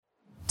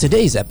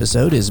Today's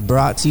episode is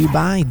brought to you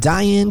by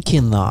Diane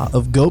Kinlaw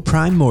of Go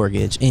Prime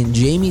Mortgage and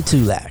Jamie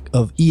Tulak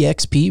of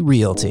eXp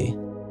Realty.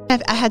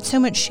 I had so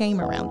much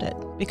shame around it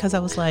because I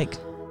was like,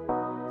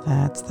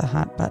 that's the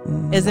hot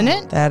button. Isn't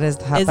it? That is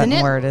the hot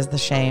button word, is the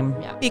shame.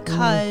 Yeah.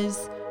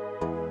 Because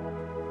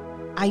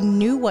I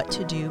knew what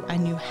to do. I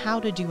knew how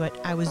to do it.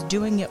 I was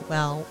doing it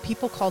well.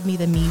 People called me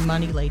the mean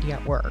money lady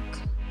at work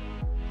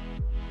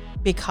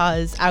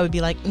because I would be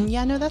like,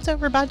 yeah, no, that's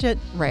over budget.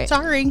 Right.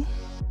 Sorry.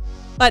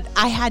 But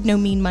I had no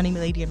mean money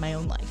lady in my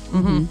own life.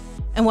 Mm-hmm.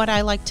 And what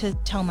I like to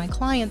tell my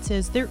clients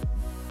is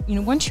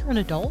once you're an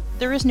adult,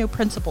 there is no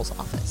principal's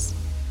office,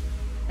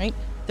 right?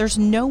 There's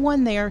no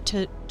one there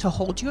to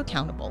hold you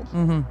accountable,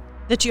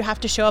 that you have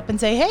to show up and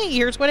say, hey,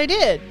 here's what I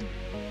did.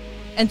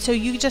 And so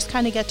you just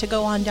kind of get to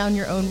go on down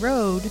your own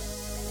road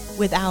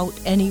without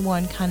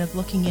anyone kind of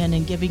looking in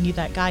and giving you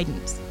that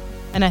guidance.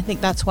 And I think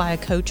that's why a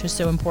coach is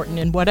so important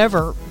in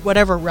whatever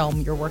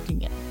realm you're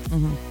working in,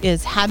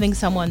 is having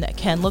someone that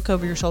can look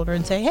over your shoulder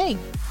and say, hey,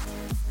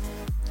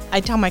 I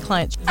tell my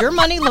clients, your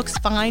money looks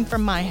fine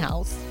from my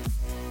house.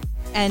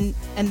 And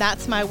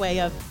that's my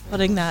way of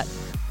putting that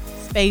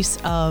space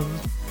of,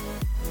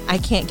 I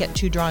can't get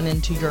too drawn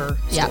into your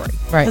story.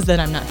 Right. Because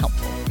then I'm not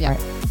helpful. Yeah.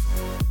 Right.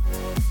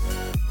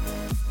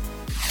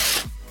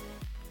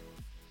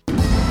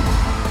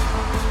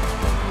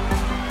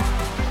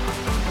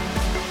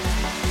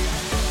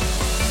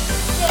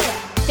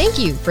 Thank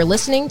you for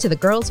listening to the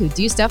Girls Who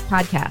Do Stuff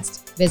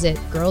podcast. Visit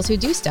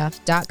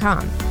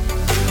girlswhodostuff.com.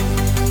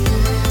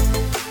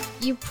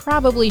 You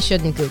probably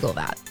shouldn't Google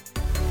that.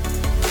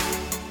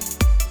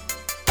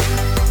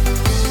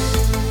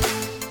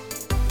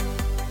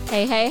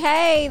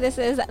 Hey, this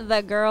is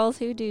the Girls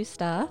Who Do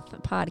Stuff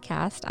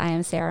podcast. I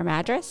am Sarah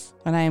Madras.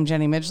 And I am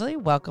Jenny Midgley.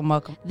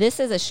 Welcome. This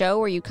is a show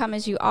where you come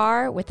as you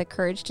are with the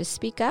courage to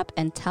speak up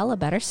and tell a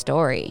better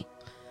story.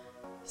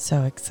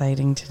 So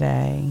exciting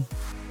today.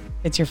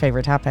 It's your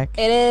favorite topic.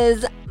 It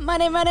is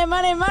money,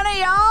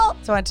 y'all.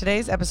 So on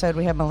today's episode,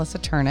 we have Melissa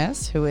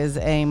Turnus, who is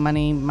a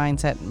money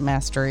mindset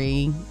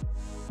mastery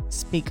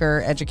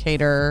speaker,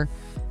 educator,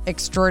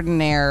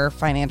 extraordinaire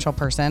financial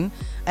person.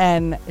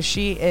 And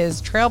she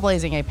is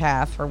trailblazing a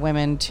path for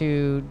women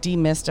to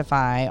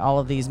demystify all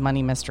of these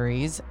money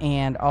mysteries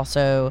and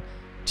also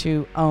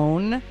to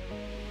own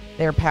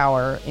their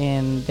power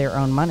in their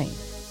own money.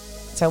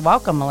 So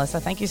welcome, Melissa.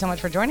 Thank you so much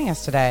for joining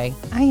us today.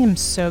 I am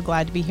so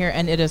glad to be here.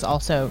 And it is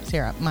also,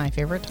 Sarah, my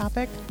favorite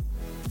topic.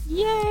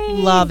 Yay.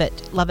 Love it.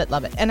 And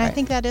Right. I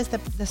think that is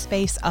the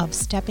space of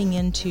stepping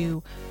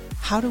into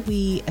how do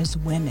we as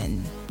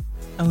women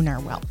own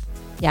our wealth?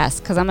 Yes,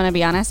 because I'm going to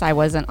be honest, I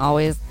wasn't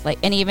always like,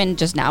 and even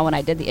just now when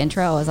I did the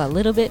intro, I was a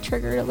little bit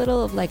triggered, a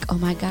little of like, oh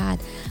my God,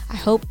 I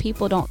hope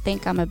people don't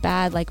think I'm a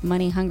bad, like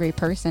money hungry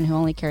person who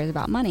only cares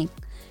about money,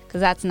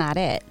 because that's not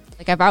it.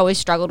 Like I've always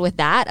struggled with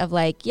that of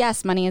like,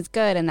 yes, money is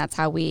good and that's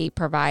how we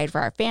provide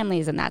for our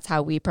families and that's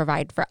how we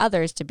provide for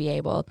others to be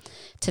able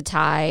to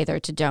tithe or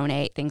to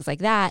donate, things like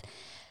that.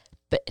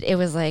 But it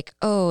was like,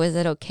 oh, is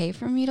it okay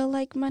for me to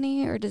like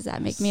money or does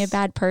that make me a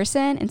bad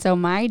person? And so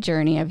my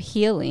journey of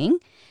healing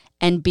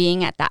and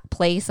being at that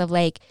place of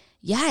like,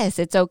 yes,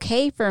 it's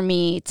okay for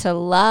me to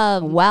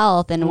love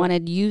wealth and want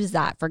to use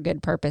that for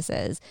good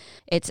purposes.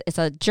 It's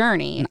a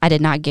journey. I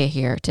did not get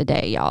here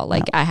today, y'all.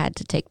 Like I had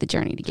to take the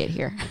journey to get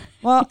here.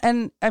 Well,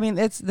 and I mean,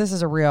 this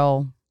is a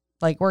real,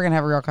 like we're going to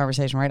have a real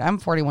conversation, right? I'm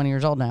 41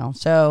 years old now.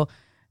 So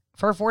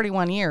for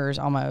 41 years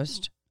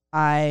almost,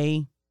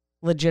 I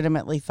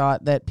legitimately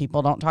thought that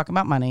people don't talk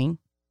about money,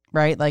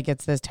 right? Like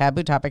it's this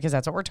taboo topic because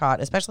that's what we're taught,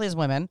 especially as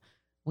women.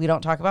 We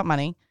don't talk about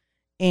money.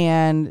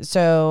 And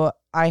so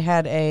I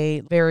had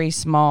a very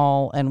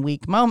small and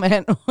weak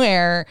moment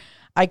where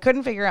I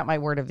couldn't figure out my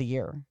word of the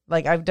year.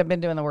 Like I've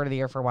been doing the word of the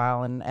year for a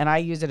while and I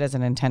use it as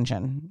an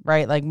intention,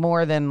 right? Like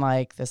more than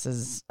like,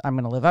 I'm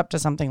going to live up to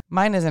something.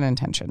 Mine is an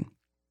intention.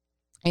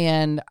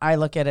 And I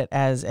look at it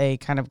as a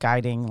kind of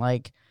guiding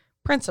like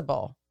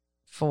principle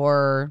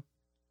for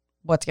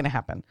what's going to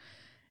happen.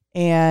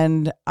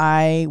 And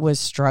I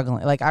was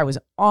struggling, like I was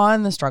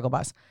on the struggle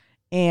bus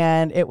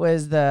and it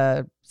was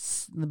the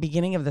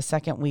beginning of the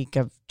second week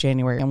of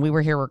January and we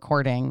were here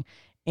recording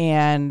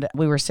and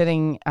we were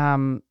sitting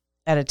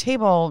at a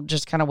table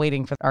just kind of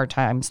waiting for our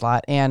time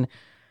slot. And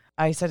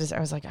I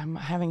was like, I'm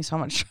having so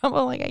much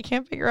trouble. Like I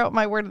can't figure out what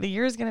my word of the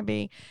year is going to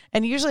be.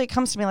 And usually it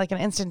comes to me like an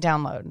instant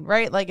download,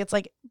 right? Like it's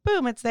like,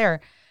 boom, it's there.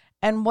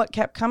 And what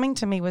kept coming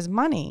to me was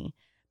money.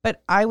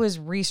 But I was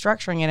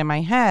restructuring it in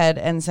my head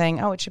and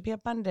saying, oh, it should be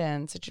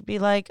abundance. It should be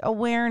like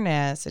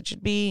awareness. It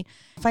should be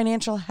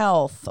financial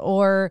health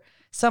or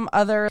some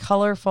other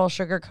colorful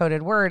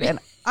sugar-coated word. And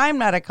I'm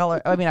not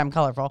I'm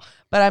colorful,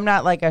 but I'm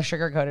not like a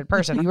sugar-coated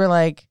person. You were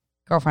like,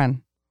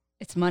 girlfriend.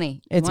 It's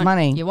money.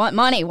 Money. You want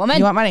money, woman.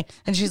 You want money.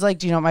 And she's like,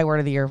 do you know what my word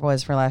of the year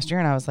was for last year?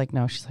 And I was like,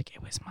 no. She's like,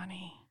 it was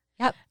money.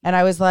 Yep. And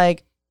I was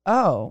like,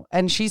 oh.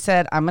 And she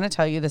said, I'm going to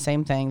tell you the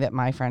same thing that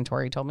my friend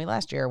Tori told me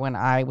last year when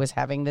I was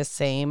having this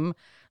same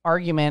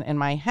argument in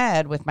my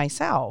head with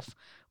myself,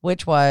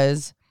 which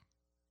was,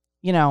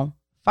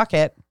 fuck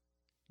it.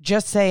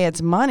 Just say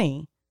it's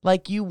money.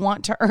 Like, you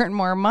want to earn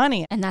more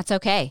money. And that's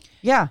okay.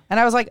 Yeah. And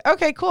I was like,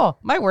 okay, cool.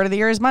 My word of the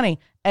year is money.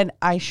 And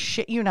I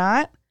shit you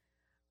not,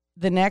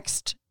 the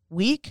next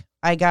week,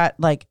 I got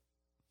like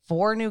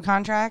 4 new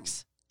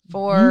contracts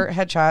for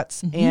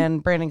headshots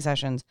and branding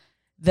sessions.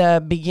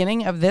 The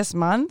beginning of this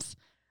month,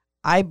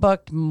 I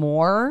booked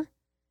more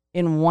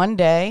in one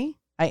day.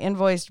 I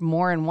invoiced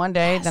more in one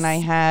day than I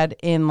had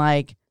in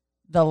like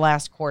the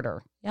last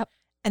quarter.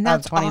 And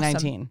that's of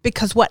 2019. awesome,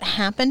 because what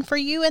happened for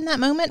you in that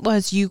moment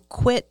was you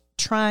quit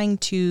trying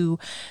to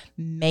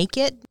make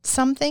it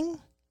something.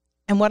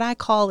 And what I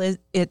call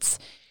it's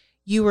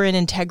you were in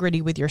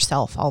integrity with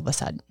yourself all of a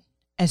sudden.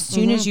 As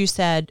soon as you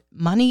said,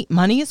 money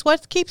is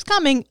what keeps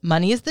coming.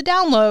 Money is the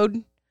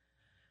download.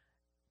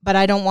 But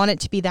I don't want it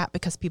to be that,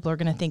 because people are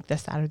going to think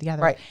this, that, or the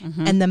other. Right.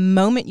 And the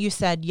moment you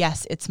said,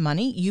 yes, it's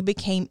money, you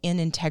became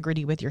in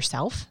integrity with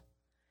yourself.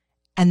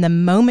 And the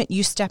moment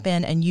you step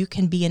in and you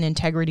can be in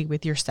integrity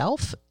with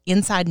yourself,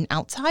 inside and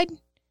outside,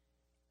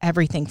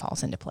 everything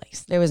falls into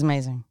place. It was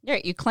amazing.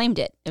 You claimed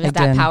it. It was I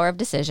that did. power of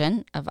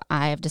decision of,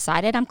 I have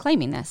decided I'm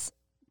claiming this.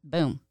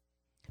 Boom.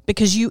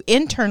 Because you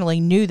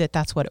internally knew that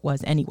that's what it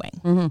was anyway.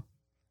 Mm-hmm.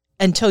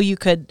 Until you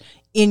could,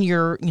 in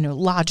your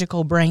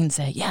logical brain,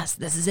 say, yes,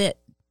 this is it.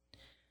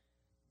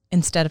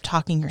 Instead of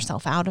talking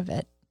yourself out of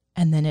it.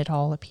 And then it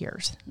all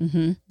appears.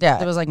 Mm-hmm.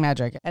 Yeah, it was like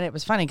magic. And it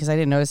was funny because I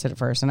didn't notice it at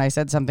first. And I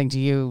said something to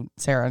you,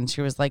 Sarah, and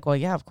she was like, well,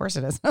 yeah, of course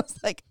it is. I was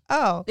like,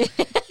 oh,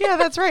 yeah,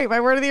 that's right.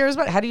 My word of the year is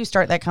money. How do you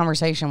start that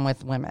conversation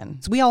with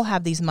women? So we all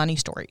have these money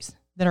stories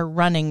that are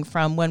running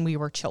from when we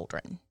were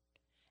children.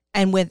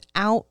 And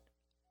without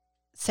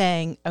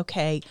saying,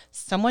 okay,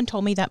 someone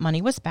told me that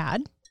money was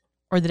bad,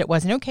 or that it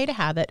wasn't okay to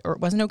have it, or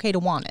it wasn't okay to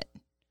want it.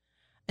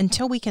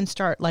 Until we can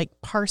start like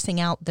parsing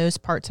out those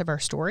parts of our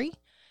story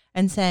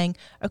and saying,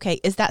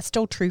 okay, is that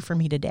still true for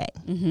me today?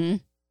 Mm-hmm.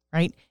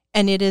 Right?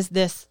 And it is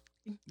this.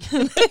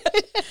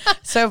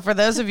 So for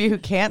those of you who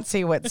can't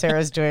see what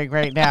Sarah's doing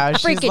right now,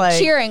 she's Freaking like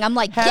cheering. I'm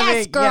like, yes,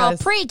 having- girl,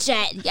 yes. preach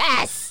it.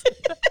 Yes.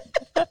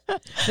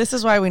 This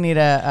is why we need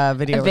a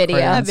video A video.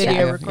 recording. A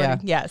video Yeah. recording,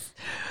 yes.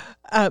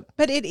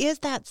 But it is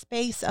that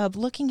space of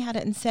looking at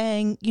it and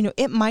saying,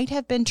 it might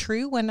have been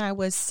true when I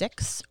was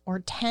 6 or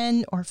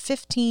 10 or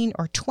 15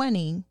 or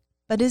 20,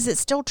 but is it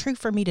still true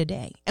for me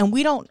today? And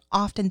we don't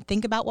often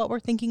think about what we're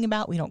thinking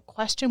about. We don't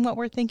question what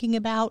we're thinking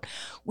about.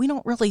 We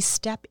don't really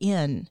step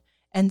in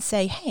and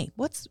say, hey,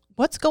 what's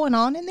going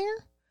on in there?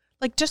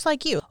 Like, just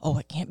like you. Oh,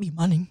 it can't be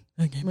money.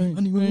 It can't be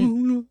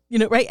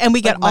money. Right? And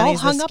we get all money's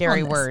hung a up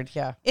scary on this. word.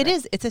 Yeah. It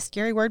is. It's a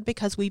scary word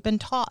because we've been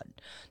taught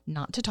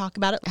not to talk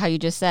about it. How you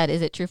just said,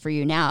 is it true for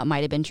you now? It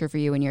might have been true for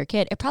you when you were a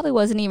kid. It probably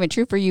wasn't even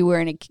true for you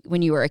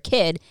when you were a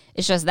kid.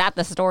 It's just that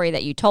the story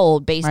that you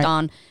told based Right.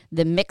 on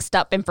the mixed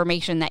up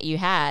information that you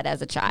had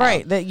as a child.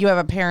 Right. That you have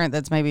a parent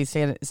that's maybe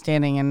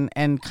standing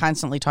and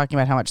constantly talking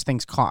about how much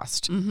things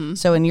cost. Mm-hmm.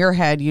 So in your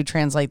head, you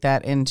translate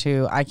that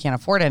into, I can't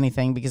afford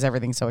anything because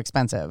everything's so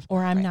expensive.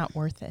 Or I'm not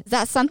worth it.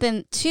 That's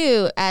something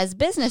too, as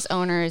business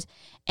owners,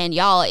 and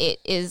y'all, it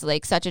is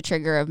like such a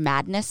trigger of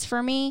madness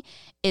for me,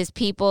 is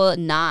people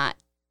not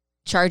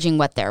charging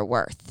what they're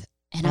worth.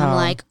 And I'm Oh.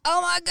 like,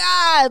 oh my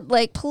God,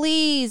 like,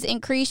 please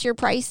increase your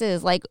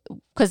prices. Like,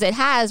 because it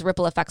has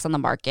ripple effects on the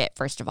market,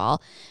 first of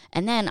all.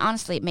 And then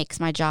honestly, it makes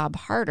my job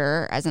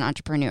harder as an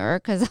entrepreneur,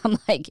 because I'm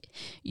like,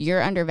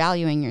 you're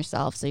undervaluing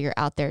yourself. So you're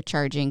out there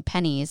charging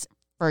pennies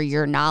for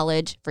your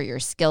knowledge, for your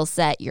skill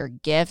set, your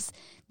gifts,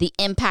 the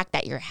impact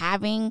that you're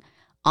having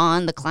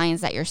on the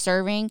clients that you're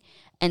serving.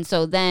 And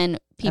so then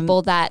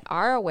people that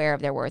are aware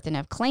of their worth and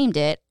have claimed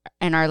it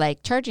and are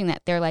like charging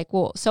that, they're like,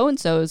 well,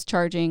 so-and-so is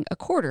charging a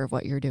quarter of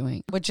what you're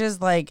doing. Which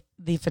is like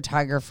the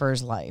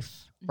photographer's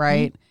life,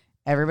 right?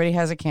 Everybody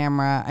has a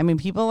camera. I mean,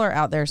 people are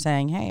out there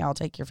saying, hey, I'll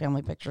take your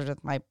family pictures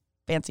with my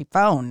fancy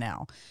phone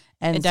now.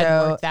 And It doesn't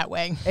so work that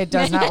way. it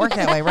does not work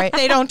that way, right?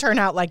 They don't turn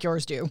out like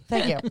yours do.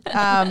 Thank you.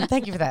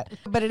 Thank you for that.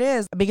 But it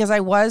is because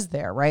I was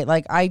there, right?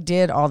 Like I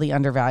did all the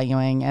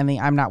undervaluing and the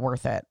I'm not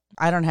worth it.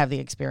 I don't have the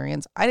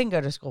experience. I didn't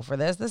go to school for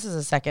this. This is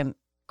a second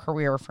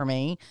career for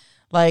me.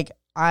 Like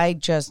I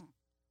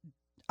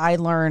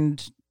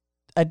learned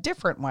a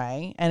different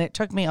way, and it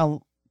took me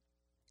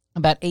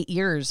about 8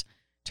 years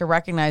to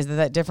recognize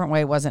that different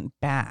way wasn't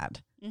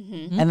bad,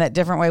 and that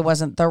different way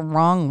wasn't the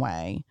wrong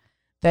way,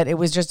 that it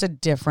was just a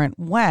different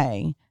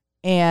way.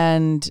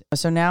 And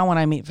so now when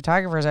I meet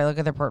photographers, I look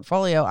at their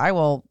portfolio, I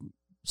will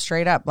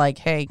straight up like,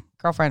 hey,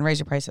 girlfriend, raise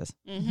your prices.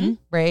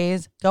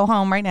 Go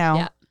home right now.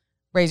 Yeah.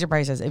 Raise your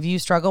prices. If you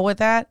struggle with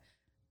that,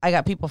 I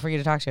got people for you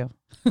to talk to.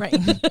 Right.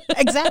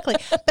 Exactly.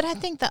 But I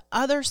think the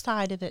other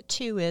side of it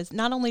too is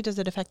not only does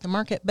it affect the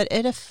market, but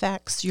it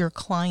affects your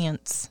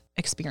client's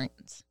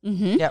experience.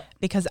 Yep.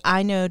 Because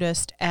I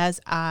noticed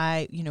as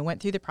I,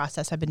 went through the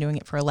process, I've been doing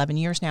it for 11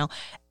 years now.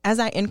 As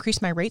I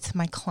increased my rates,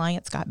 my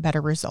clients got better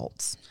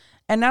results.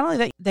 And not only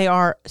that, They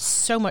are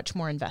so much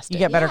more invested. you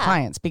get better Yeah.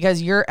 clients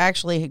because you're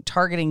actually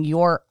targeting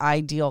your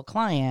ideal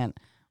client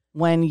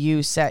when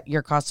you set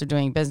your cost of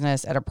doing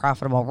business at a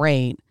profitable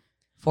rate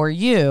for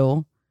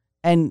you.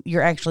 and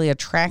you're actually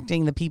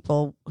attracting the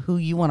people who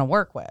you want to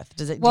work with.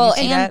 Do you see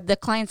and that? the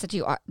clients that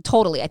you are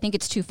totally. I think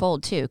it's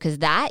twofold too, because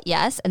that,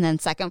 yes, and then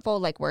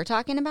secondfold, like we're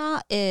talking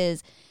about,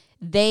 is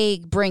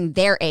they bring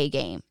their A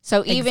game.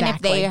 So even if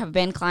they have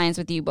been clients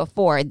with you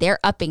before, they're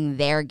upping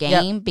their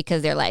game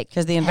because they're like,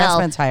 because the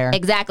investment's higher.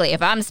 Exactly.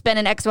 If I'm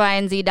spending X, Y,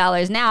 and Z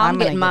dollars now, I'm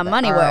getting my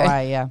money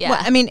worth. Yeah. Well,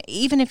 I mean,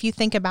 even if you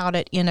think about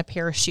it in a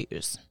pair of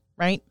shoes,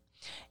 right?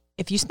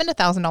 If you spend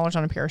 $1,000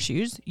 on a pair of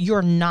shoes,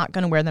 you're not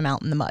going to wear them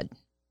out in the mud.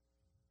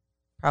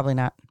 Probably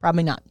not.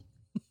 Probably not.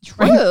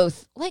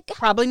 Truth. Like,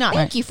 probably not.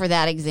 Thank you for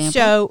that example.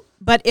 So,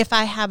 but if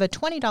I have a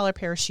 $20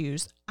 pair of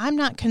shoes, I'm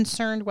not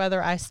concerned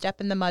whether I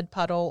step in the mud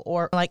puddle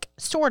or like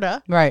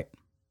sorta. Right.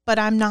 But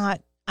I'm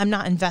not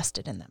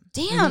invested in them.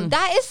 Damn,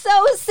 that is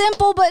so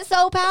simple but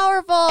so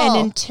powerful. And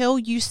until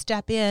you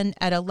step in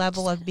at a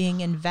level of being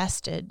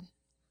invested,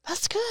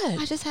 that's good.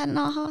 I just had an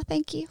aha.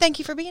 Thank you. Thank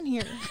you for being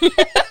here.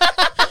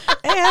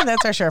 And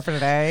that's our show for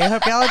today.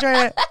 Hope y'all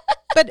enjoyed it.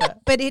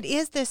 But it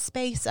is this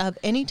space of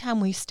anytime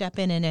we step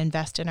in and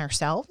invest in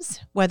ourselves,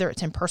 whether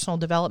it's in personal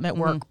development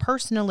work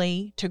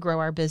personally to grow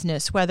our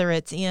business, whether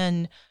it's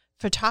in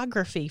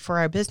photography for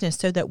our business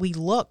so that we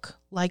look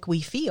like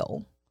we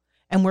feel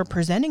and we're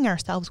presenting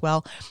ourselves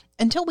well,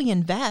 until we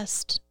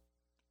invest,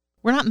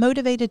 we're not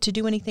motivated to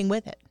do anything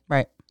with it.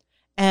 Right.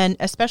 And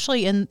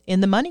especially in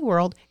the money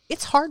world,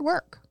 it's hard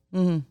work.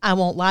 Mm-hmm. I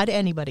won't lie to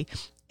anybody.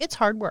 It's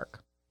hard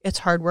work. It's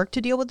hard work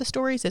to deal with the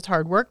stories. It's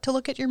hard work to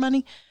look at your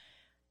money.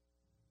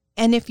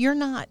 And if you're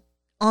not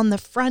on the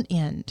front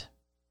end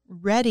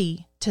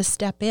ready to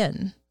step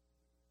in,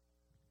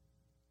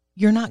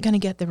 you're not going to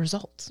get the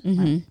results.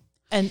 Mm-hmm.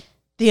 And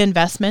the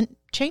investment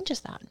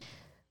changes that.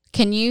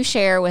 Can you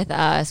share with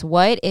us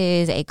what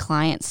is a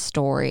client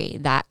story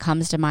that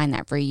comes to mind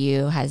that for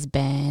you has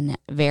been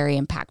very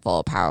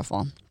impactful,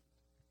 powerful?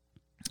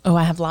 Oh,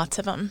 I have lots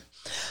of them.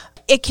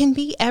 It can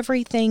be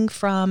everything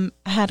from,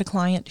 I had a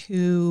client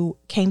who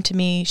came to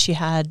me. She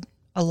had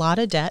a lot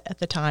of debt at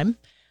the time,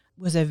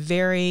 was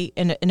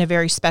in a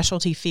very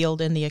specialty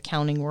field in the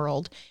accounting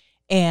world,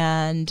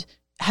 and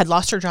had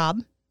lost her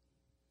job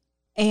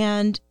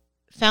and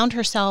found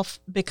herself,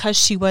 because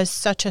she was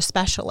such a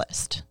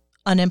specialist,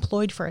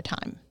 unemployed for a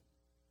time,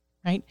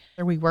 right?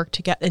 We worked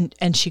together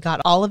and she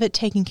got all of it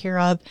taken care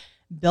of,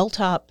 built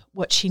up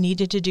what she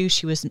needed to do.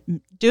 She was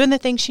doing the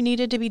things she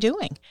needed to be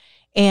doing.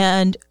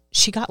 And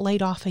she got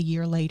laid off a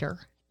year later,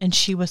 and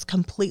she was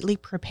completely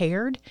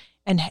prepared,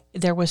 and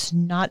there was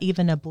not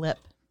even a blip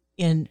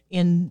in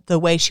the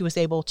way she was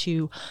able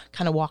to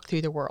kind of walk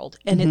through the world.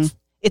 And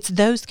it's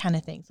those kind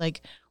of things,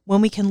 like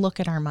when we can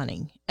look at our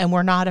money and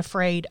we're not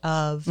afraid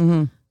of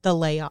the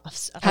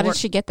layoffs. How did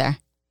she get there?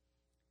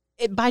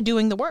 By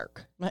doing the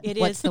work.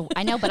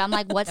 I know, but I'm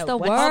like, what's the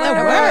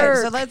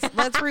word? So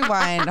let's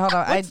rewind. Hold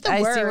on. I What's the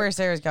see word? where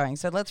Sarah's going.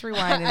 So let's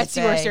rewind. And I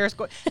see where Sarah's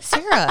going.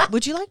 Sarah,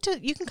 would you like to?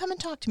 You can come and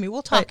talk to me.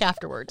 We'll talk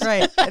afterwards.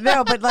 Right.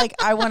 No, but like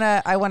I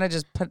wanna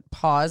just put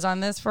pause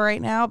on this for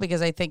right now,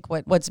 because I think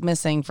what's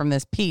missing from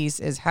this piece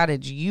is, how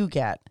did you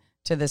get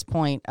to this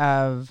point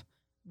of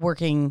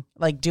working,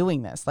 like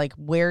doing this? Like,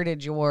 where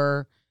did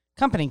your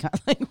company come?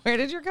 Like, where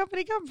did your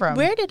company come from?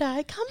 Where did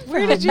I come from?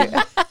 Where did you?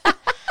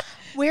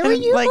 Where were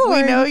you like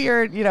born? We know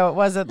it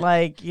wasn't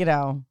like,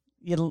 there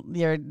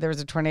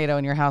was a tornado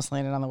and your house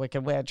landed on the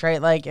Wicked Witch,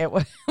 right? Like it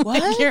was. What?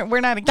 Like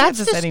we're not in That's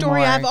Kansas the anymore.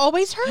 story I've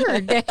always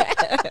heard.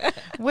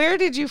 Where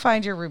did you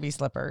find your ruby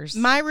slippers?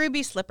 My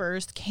ruby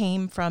slippers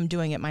came from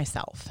doing it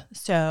myself.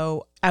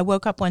 So I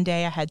woke up one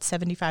day, I had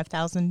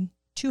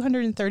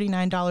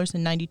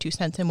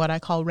 $75,239.92 in what I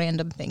call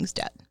random things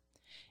debt,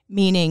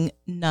 meaning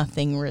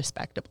nothing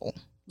respectable.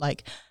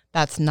 Like,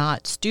 that's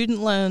not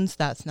student loans,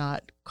 that's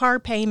not car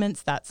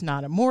payments, that's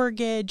not a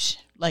mortgage,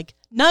 like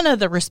none of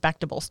the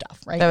respectable stuff,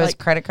 right? That was like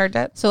credit card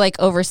debt? So like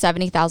over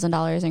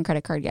 $70,000 in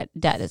credit card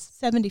debt is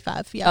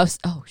 75, yeah.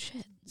 Oh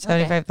shit.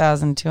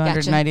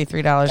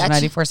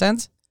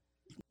 $75,293.94.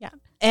 Yeah.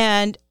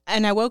 And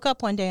I woke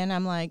up one day and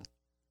I'm like,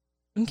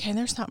 okay,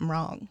 there's something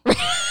wrong.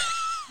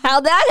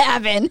 How'd that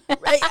happen?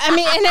 Right? I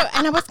mean,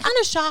 and I was kind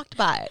of shocked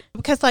by it,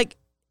 because like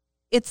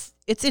it's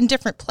in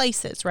different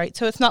places, right?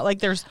 So it's not like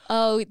there's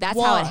that's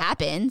how it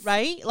happens,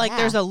 right? Like Yeah.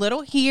 there's a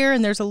little here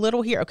and there's a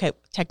little here. Okay,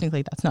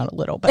 technically that's not a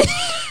little, but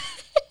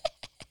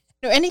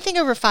anything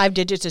over 5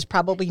 digits is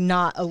probably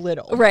not a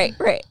little. Right.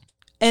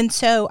 And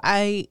so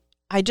I'm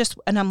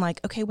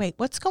like, okay, wait,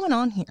 what's going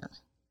on here?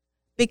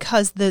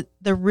 Because the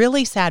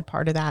really sad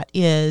part of that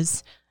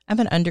is I have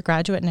an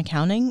undergraduate in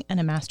accounting and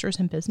a master's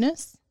in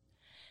business.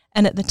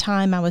 And at the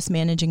time I was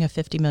managing a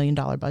 $50 million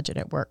budget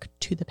at work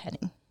to the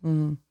penny.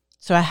 Mm-hmm.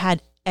 So I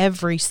had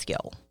every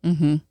skill.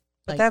 Mm-hmm.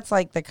 But that's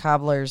like the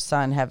cobbler's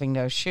son having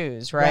no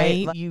shoes,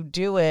 right? Right. You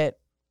do it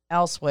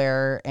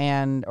elsewhere,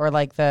 or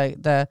like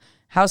the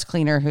house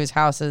cleaner whose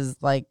house is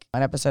like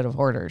an episode of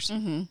Hoarders.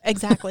 Mm-hmm.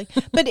 Exactly.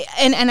 But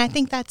and I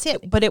think that's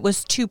it. But it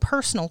was too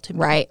personal to me.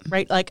 Right.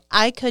 Right. Like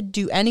I could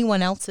do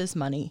anyone else's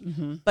money,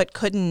 Mm-hmm. but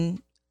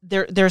couldn't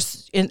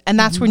and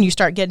that's when you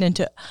start getting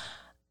into,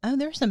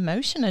 there's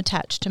emotion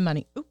attached to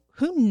money. Ooh,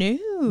 who knew?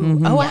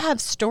 Mhm. Oh, I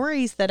have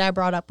stories that I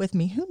brought up with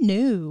me. Who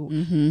knew?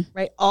 Mm-hmm.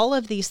 Right? All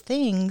of these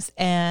things.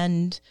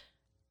 And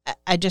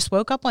I just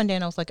woke up one day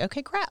and I was like,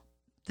 okay, crap.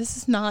 This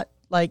is not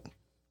like,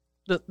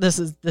 this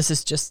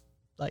is just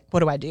like, what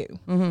do I do?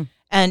 Mm-hmm.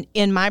 And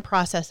in my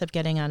process of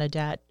getting out of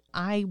debt,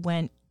 I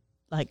went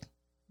like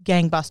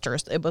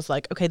gangbusters. It was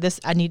like, okay,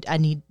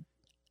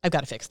 I've got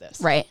to fix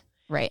this. Right.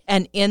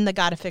 And in the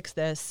got to fix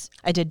this,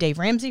 I did Dave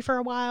Ramsey for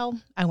a while.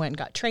 I went and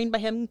got trained by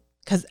him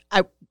because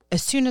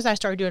as soon as I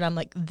started doing it, I'm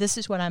like, this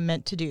is what I'm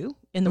meant to do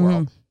in the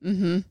world.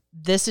 Mm-hmm.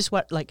 This is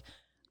what, like,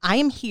 I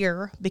am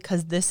here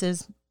because this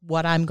is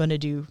what I'm going to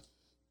do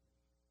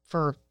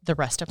for the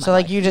rest of my So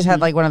life. like you just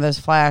had like one of those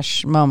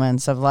flash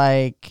moments of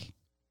like,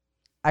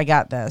 I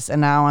got this,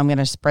 and now I'm going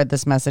to spread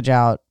this message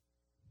out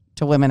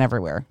to women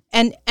everywhere.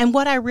 And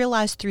what I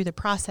realized through the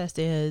process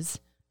is,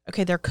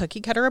 okay, they're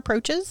cookie cutter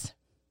approaches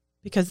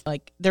because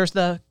like there's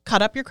the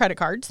cut up your credit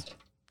cards,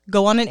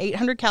 go on an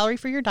 800 calorie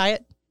for your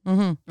diet.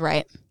 Mm-hmm.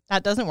 Right.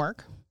 That doesn't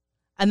work.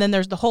 And then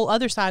there's the whole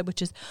other side,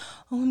 which is,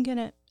 oh, I'm going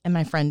to, and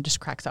my friend just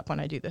cracks up when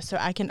I do this. So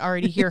I can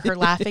already hear her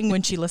laughing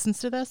when she listens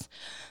to this.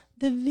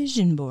 The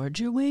vision board,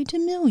 your way to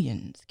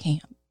millions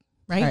camp,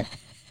 right?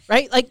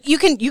 Right? Like you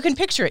can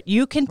picture it.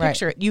 You can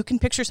picture it. You can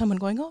picture someone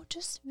going, oh,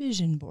 just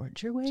vision board,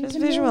 your way Just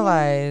to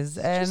visualize millions.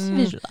 and Just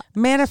visualize.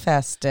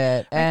 manifest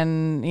it.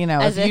 And, you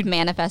know, As if you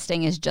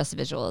manifesting is just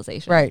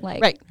visualization. Right.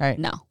 Like, Right.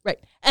 No. Right.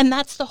 And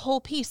that's the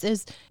whole piece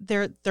is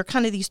they're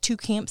kind of these two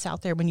camps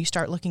out there when you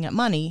start looking at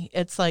money.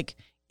 It's like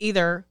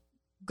either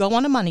go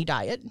on a money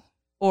diet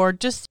or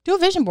just do a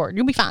vision board.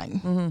 You'll be fine.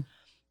 Mm-hmm.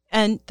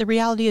 And the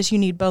reality is you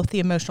need both the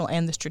emotional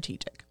and the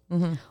strategic.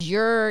 Mm-hmm.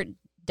 You're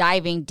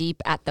diving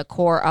deep at the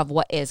core of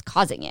what is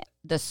causing it.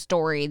 The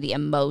story, the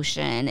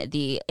emotion,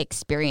 the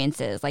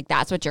experiences. Like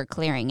that's what you're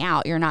clearing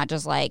out. You're not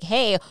just like,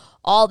 hey,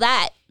 all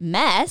that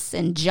mess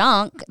and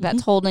junk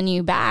that's holding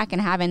you back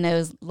and having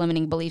those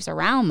limiting beliefs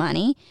around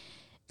money.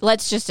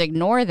 Let's just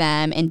ignore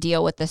them and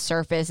deal with the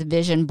surface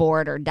vision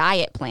board or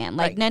diet plan.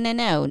 Like,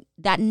 no.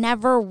 That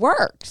never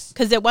works.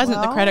 Because it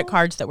wasn't the Well- credit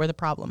cards that were the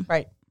problem.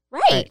 Right.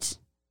 Right.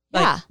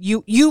 Like,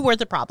 Yeah. you were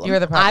the problem. You were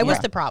the problem, I was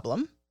yeah. the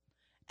problem.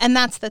 And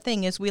that's the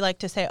thing is we like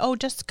to say, oh,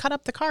 just cut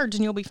up the cards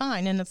and you'll be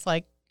fine. And it's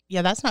like,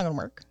 yeah, that's not going to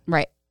work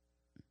Right.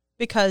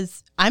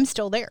 because I'm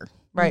still there.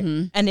 Right.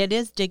 Mhm. And it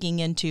is digging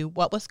into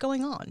what was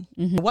going on,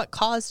 Mhm. what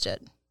caused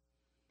it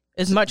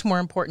is much more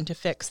important to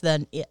fix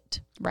than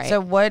it. Right. So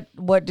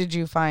what did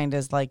you find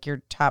as like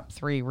your top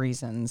 3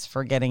 reasons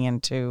for getting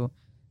into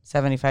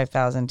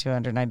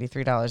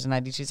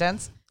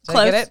 $75,293.92? Did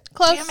I get it?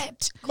 Close. Damn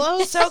it.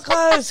 Close. So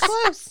close.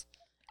 Close.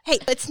 Hey,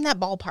 it's in that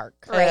ballpark.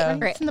 Yeah.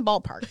 Right? It's in the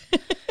ballpark.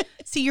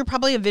 See, you're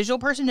probably a visual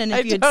person, and if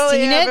I you had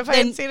totally seen am. it, If I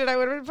had seen it, I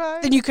would have been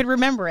fine. then you could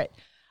remember it.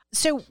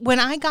 So when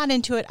I got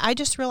into it, I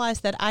just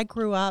realized that I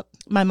grew up,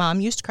 my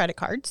mom used credit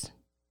cards.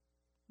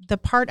 The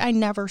part I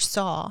never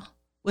saw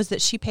was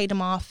that she paid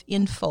them off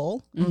in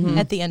full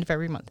at the end of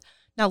every month.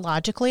 Now,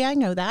 logically, I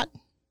know that.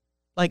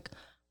 Like,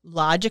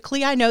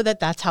 logically, I know that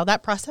that's how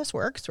that process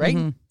works, right?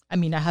 Mhm. I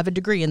mean, I have a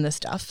degree in this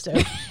stuff, so.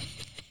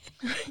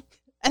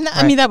 And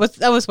I mean, that was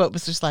what it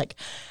was just like.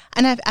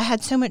 And I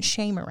had so much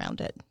shame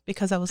around it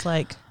because I was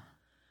like,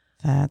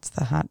 That's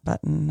the hot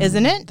button.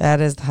 Isn't it?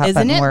 That is the hot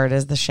Isn't button it? word,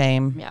 is the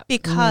shame. yeah.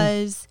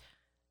 because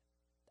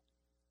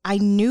I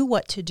knew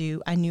what to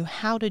do. I knew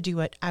how to do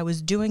it. I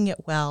was doing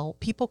it well.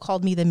 People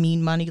called me the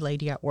mean money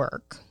lady at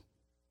work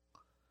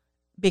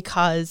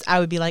because I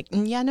would be like,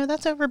 yeah, no,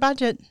 that's over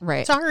budget.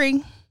 Right.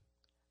 Sorry.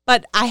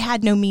 But I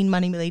had no mean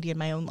money lady in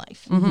my own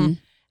life. Mm-hmm.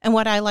 And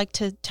what I like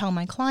to tell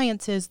my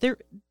clients is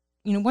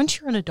once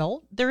you're an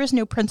adult, there is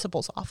no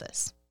principal's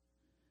office,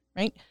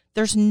 right?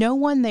 There's no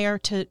one there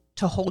to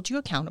hold you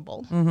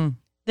accountable, Mm-hmm.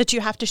 that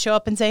you have to show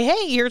up and say,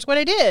 hey, here's what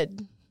I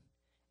did.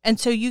 And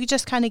so you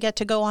just kind of get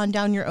to go on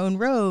down your own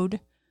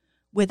road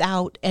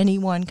without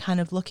anyone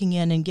kind of looking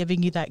in and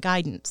giving you that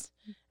guidance.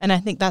 And I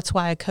think that's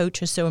why a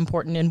coach is so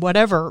important in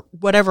whatever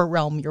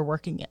realm you're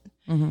working in,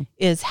 Mm-hmm.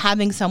 is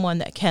having someone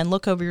that can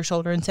look over your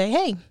shoulder and say,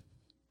 hey,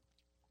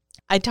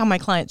 I tell my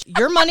clients,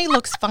 your money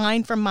looks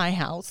fine from my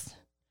house.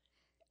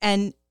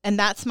 And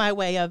that's my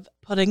way of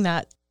putting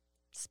that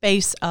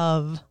space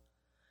of,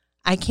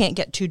 I can't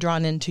get too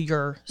drawn into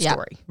your Yeah.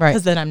 story Right.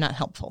 because then I'm not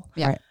helpful.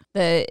 Yeah. Right.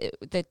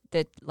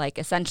 The like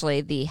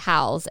essentially the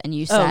hows, and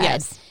you said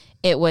yes.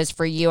 it was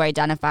for you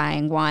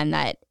identifying one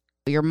that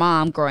your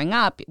mom growing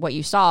up, what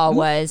you saw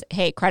was,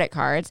 hey, credit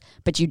cards,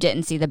 but you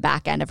didn't see the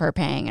back end of her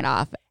paying it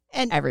off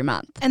And every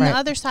month. And Right. the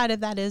other side of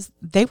that is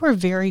they were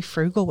very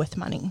frugal with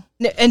money.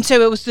 And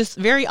so it was just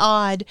very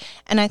odd.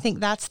 And I think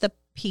that's the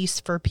piece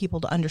for people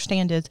to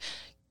understand is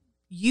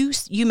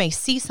you may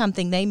see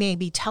something, they may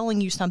be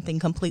telling you something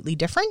completely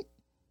different,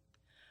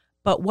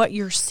 but what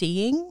you're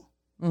seeing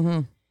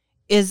Mm-hmm.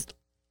 is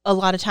a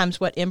lot of times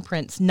what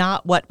imprints,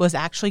 not what was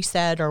actually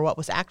said or what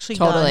was actually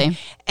Totally. done.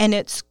 And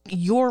it's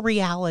your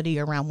reality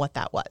around what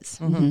that was.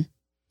 Mm-hmm.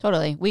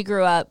 Totally. We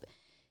grew up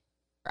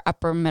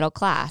upper middle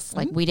class.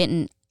 Like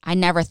I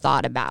never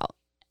thought about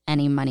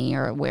any money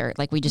or where,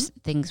 like we just,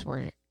 things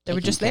were There They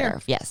were taken just care there.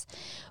 of. Yes.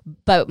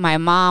 But my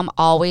mom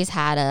always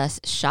had us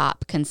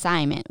shop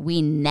consignment.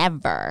 We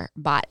never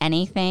bought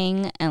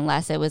anything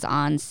unless it was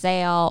on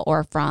sale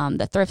or from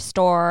the thrift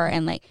store.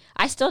 And like,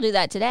 I still do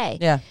that today.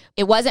 Yeah.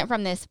 It wasn't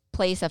from this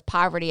place of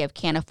poverty of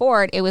can't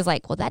afford. It was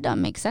like, well, that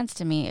doesn't make sense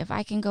to me. If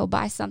I can go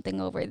buy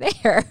something over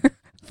there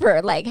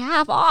for like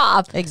half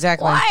off,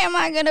 Exactly. why am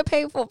I going to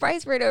pay full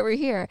price for it over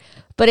here?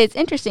 But it's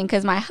interesting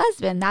because my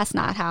husband, that's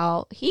not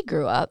how he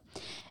grew up.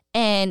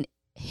 And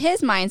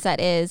his mindset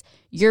is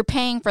you're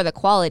paying for the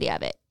quality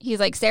of it. He's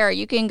like, Sarah,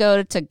 you can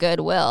go to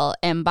Goodwill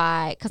and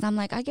buy, because I'm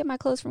like, I get my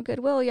clothes from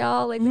Goodwill,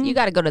 y'all. Like, you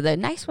got to go to the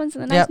nice ones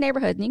in the nice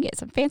neighborhood and you get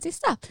some fancy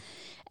stuff.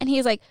 And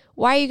he's like,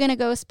 why are you going to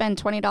go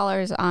spend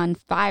 $20 on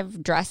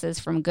 5 dresses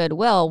from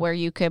Goodwill where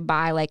you could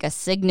buy like a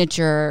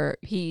signature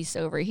piece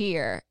over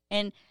here?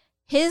 And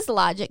his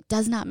logic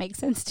does not make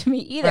sense to me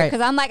either,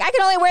 because I'm like, I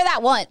can only wear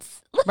that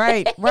once.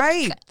 Right.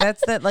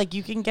 That's that. Like,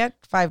 you can get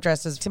 5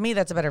 dresses. To me,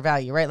 that's a better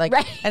value, right? Like,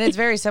 and it's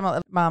very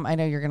similar. Mom, I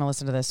know you're going to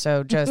listen to this,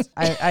 so just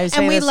I say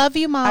And we this, love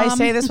you, Mom. I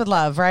say this with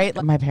love, right?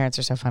 My parents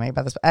are so funny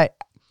about this.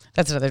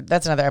 That's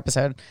another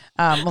episode.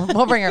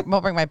 We'll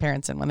bring my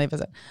parents in when they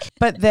visit.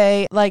 But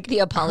they like The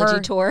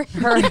apology tour.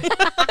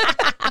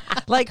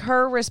 Like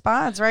her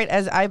response, right?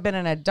 As I've been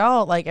an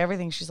adult, like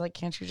everything, she's like,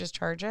 can't you just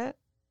charge it?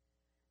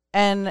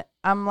 And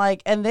I'm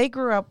like, and they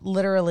grew up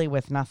literally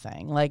with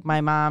nothing. Like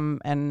my mom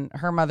and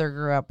her mother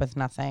grew up with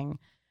nothing.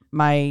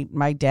 My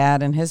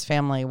dad and his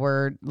family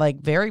were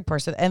like very poor,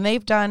 and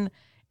they've done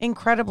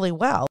incredibly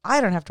well. I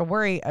don't have to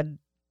worry a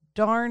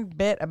darn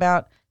bit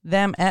about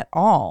them at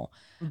all.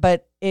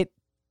 But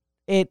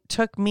it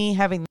took me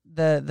having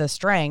the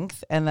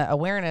strength and the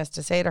awareness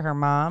to say to her,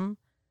 Mom,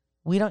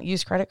 we don't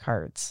use credit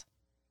cards.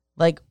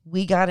 Like,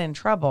 we got in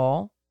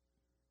trouble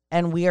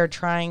and we are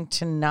trying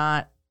to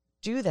not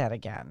do that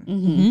again.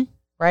 Mm-hmm.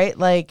 Right?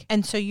 Like,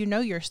 And so you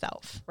know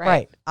yourself.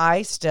 right.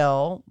 I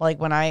still, like,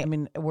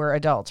 we're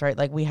adults, right?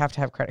 Like, we have to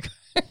have credit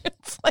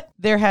cards. Like,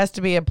 there has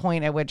to be a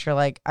point at which you're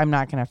like, I'm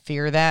not going to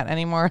fear that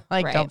anymore.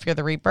 Like, Right. don't fear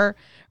the reaper,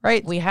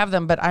 right? We have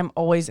them, but I'm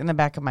always in the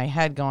back of my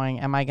head going,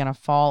 am I going to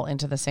fall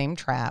into the same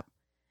trap?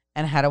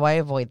 And how do I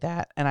avoid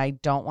that? And I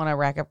don't want to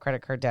rack up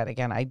credit card debt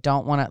again. I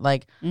don't want to,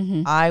 like,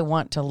 I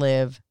want to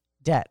live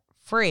debt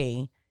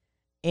free.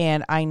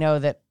 And I know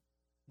that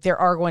there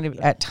are going to be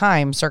at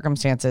times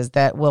circumstances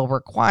that will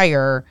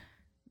require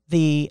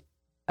the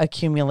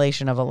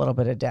accumulation of a little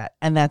bit of debt.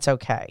 And that's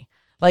okay.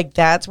 Like,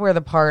 that's where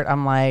the part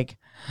I'm like,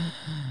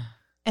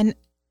 And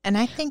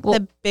I think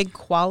the big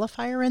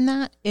qualifier in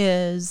that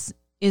is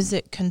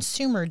it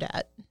consumer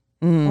debt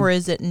or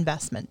is it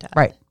investment debt?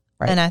 Right.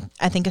 Right. And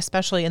I think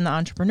especially in the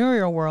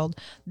entrepreneurial world,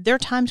 there are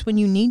times when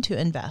you need to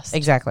invest.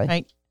 Exactly.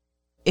 Right.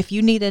 If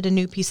you needed a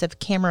new piece of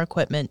camera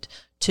equipment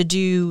to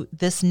do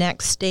this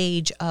next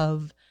stage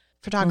of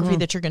photography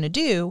that you're going to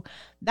do,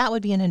 that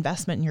would be an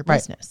investment in your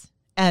business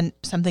and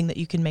something that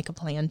you can make a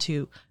plan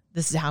to.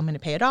 This is how I'm going to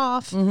pay it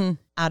off.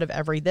 Out of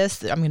every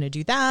this, I'm going to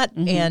do that.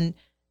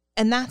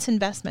 And that's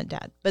investment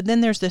debt. But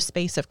then there's this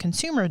space of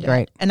consumer debt.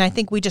 Right. And I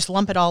think we just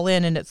lump it all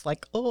in and it's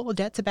like, oh,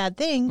 debt's a bad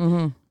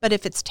thing. But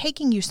if it's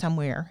taking you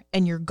somewhere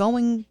and you're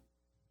going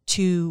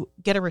to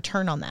get a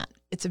return on that,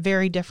 it's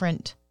very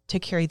different to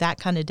carry that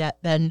kind of debt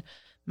than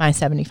my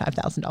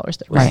 $75,000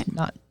 that was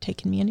not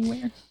taking me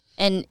anywhere.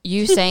 And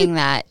you saying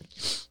that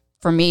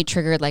for me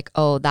triggered like,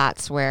 oh,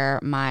 that's where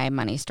my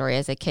money story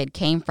as a kid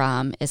came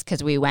from, is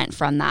because we went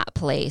from that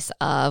place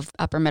of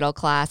upper middle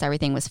class,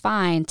 everything was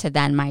fine, to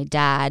then my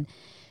dad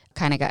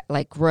kind of got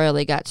like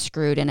royally got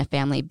screwed in a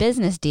family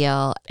business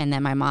deal. And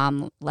then my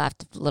mom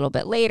left a little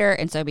bit later.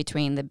 And so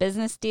between the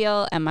business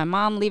deal and my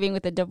mom leaving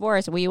with a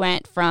divorce, we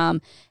went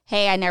from,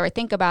 hey, I never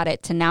think about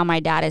it, to now my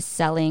dad is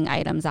selling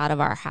items out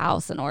of our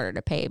house in order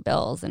to pay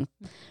bills. And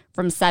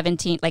from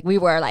 17, like we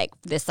were like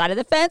this side of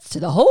the fence to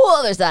the whole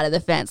other side of the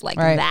fence, like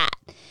that.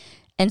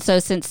 And so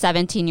since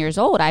 17 years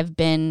old, I've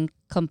been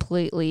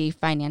completely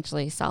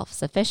financially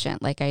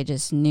self-sufficient. Like I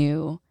just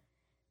knew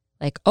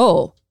like,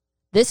 oh,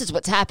 this is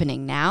what's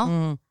happening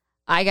now.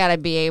 I got to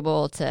be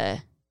able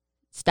to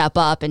step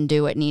up and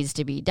do what needs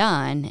to be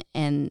done.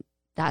 And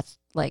that's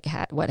like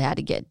what had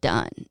to get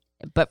done.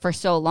 But for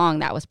so long,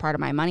 that was part of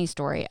my money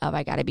story of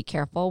I got to be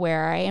careful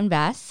where I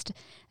invest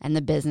and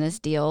the business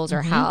deals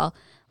or how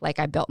like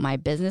I built my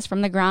business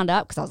from the ground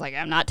up because I was like,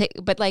 I'm not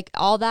taking, but like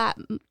all that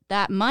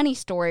money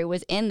story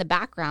was in the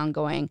background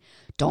going,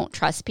 don't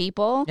trust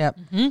people. Yep.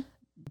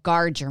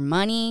 Guard your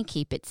money,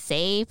 keep it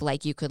safe.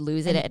 Like you could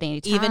lose it at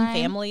any time. Even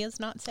family is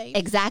not safe.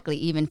 Exactly.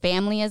 Even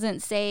family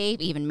isn't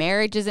safe. Even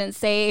marriage isn't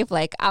safe.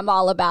 Like I'm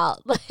all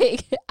about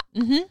like,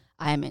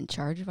 I am in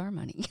charge of our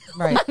money.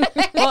 Right.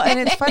 Well, and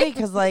it's funny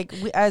because like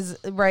as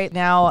right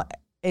now,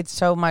 it's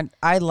so much.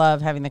 I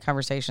love having the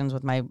conversations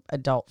with my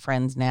adult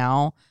friends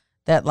now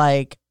that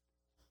like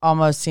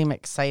almost seem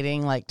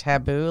exciting, like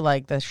taboo,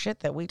 like the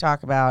shit that we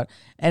talk about.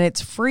 And it's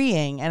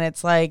freeing. And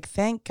it's like,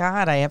 thank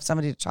God I have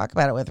somebody to talk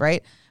about it with,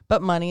 right?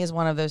 But money is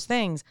one of those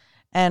things.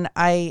 And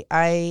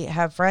I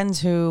have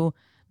friends who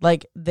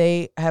like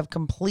they have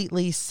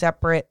completely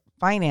separate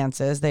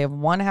finances. They have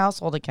one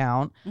household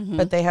account,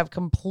 but they have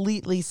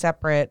completely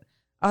separate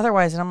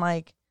otherwise. And I'm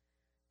like,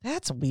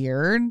 that's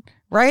weird,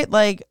 right?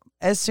 Like,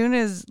 as soon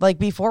as, like,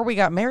 before we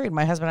got married,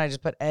 my husband and I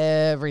just put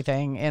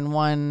everything in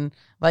one,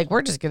 like,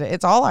 we're just gonna,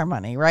 it's all our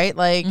money, right?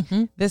 Like,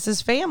 this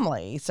is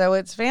family. So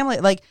it's family.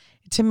 Like,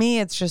 to me,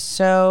 it's just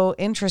so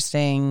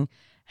interesting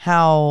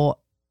how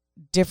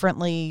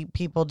differently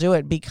people do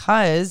it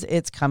because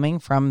it's coming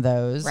from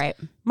those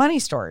money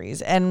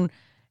stories. And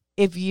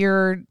if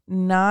you're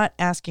not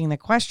asking the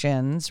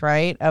questions,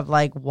 right, of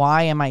like,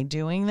 why am I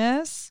doing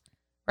this?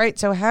 Right.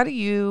 So how do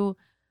you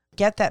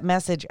get that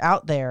message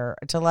out there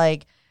to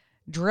like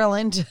drill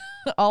into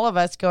all of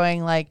us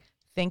going like,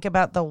 think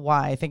about the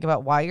why, think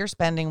about why you're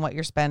spending what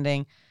you're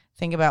spending,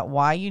 think about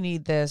why you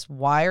need this.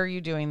 Why are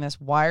you doing this?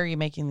 Why are you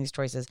making these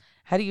choices?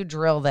 How do you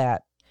drill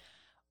that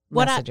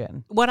message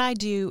in? What I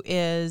do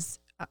is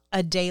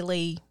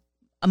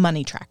a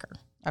money tracker.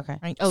 Okay.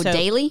 Right. Oh, So-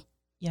 daily?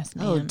 Yes,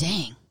 ma'am. Oh,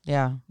 dang.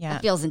 Yeah. Yeah.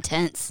 That feels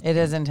intense. It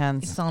is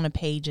intense. It's on a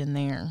page in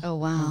there. Oh,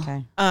 wow.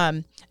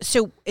 Okay.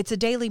 So it's a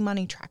daily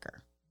money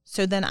tracker.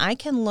 So then I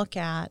can look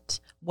at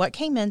what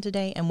came in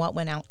today and what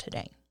went out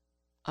today.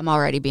 I'm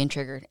already being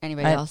triggered.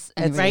 Anybody else?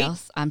 right?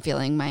 I'm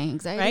feeling my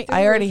anxiety. Right?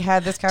 I already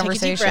had this a deep breath.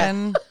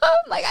 conversation.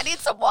 I'm like, I need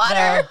some water.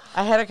 No,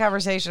 I had a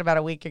conversation about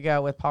a week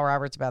ago with Paul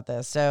Roberts about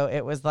this. So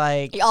it was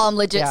like, Y'all, I'm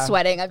legit Yeah.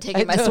 sweating. I'm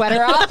taking my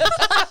sweater off.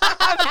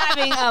 I'm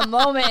having a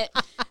moment.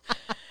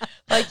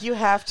 like you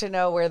have to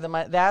know where the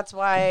money. That's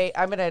why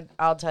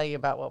I'll tell you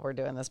about what we're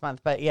doing this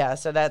month. But yeah,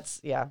 so that's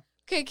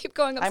Okay, keep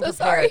going. I'm so prepared.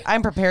 sorry.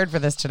 I'm prepared for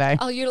this today.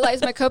 I'll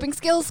utilize my coping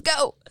skills.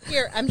 Go.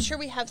 Here, I'm sure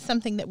we have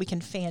something that we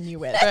can fan you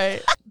with.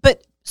 Right.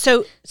 But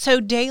so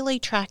daily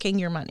tracking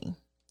your money,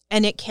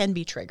 and it can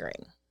be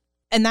triggering.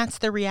 And that's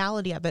the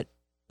reality of it.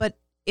 But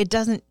it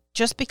doesn't,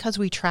 just because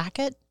we track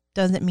it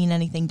doesn't mean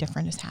anything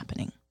different is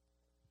happening.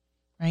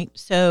 Right?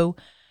 So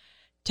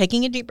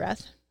taking a deep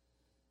breath,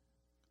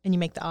 and you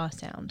make the ah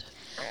sound.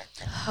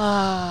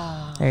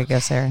 Ah. There you go,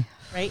 Sarah.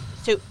 Right?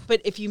 So,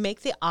 but if you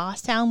make the ah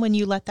sound when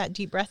you let that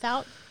deep breath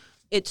out,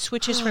 it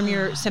switches from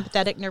your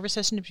sympathetic nervous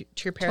system to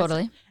your parasympathetic.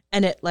 Totally.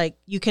 And it like,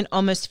 you can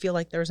almost feel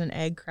like there's an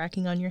egg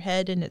cracking on your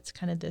head, and it's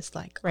kind of this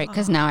like, Right,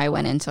 because now I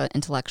went into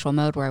intellectual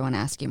mode where I want to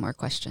ask you more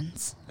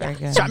questions. Very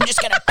good. so I'm just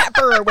gonna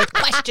pepper her with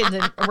questions,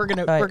 and we're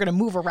gonna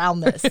move around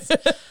this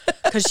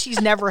because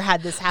she's never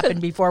had this happen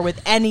before with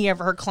any of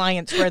her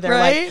clients where they're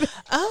Right? like,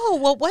 oh,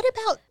 well, what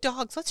about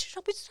dogs? Let's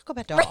talk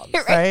about dogs.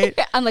 Right?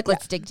 I'm like,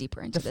 let's dig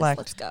deeper into Deflect.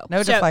 this. Let's go.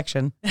 No So-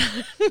 deflection.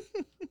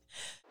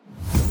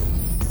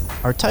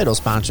 Our title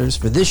sponsors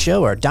for this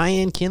show are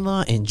Diane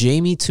Kinlaw and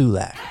Jamie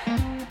Tulak.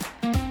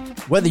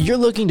 Whether you're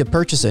looking to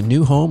purchase a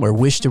new home or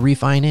wish to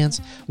refinance,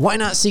 why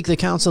not seek the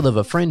counsel of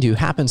a friend who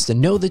happens to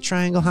know the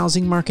Triangle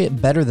housing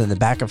market better than the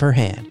back of her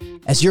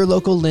hand? As your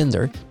local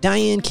lender,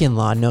 Diane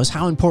Kinlaw knows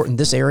how important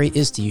this area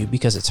is to you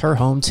because it's her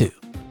home too.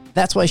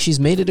 That's why she's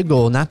made it a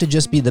goal not to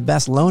just be the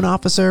best loan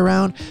officer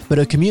around, but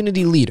a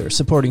community leader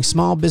supporting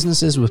small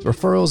businesses with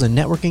referrals and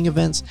networking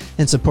events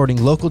and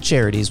supporting local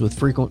charities with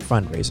frequent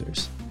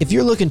fundraisers. If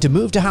you're looking to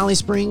move to Holly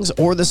Springs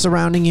or the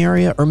surrounding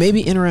area, or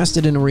maybe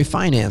interested in a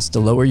refinance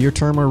to lower your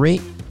term or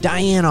rate,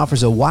 Diane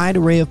offers a wide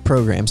array of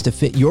programs to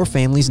fit your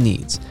family's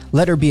needs.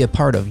 Let her be a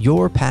part of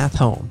your path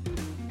home.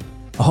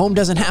 A home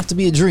doesn't have to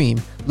be a dream.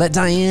 Let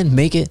Diane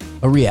make it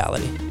a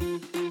reality.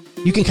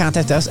 You can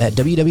contact us at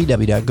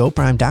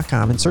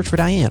www.goprime.com and search for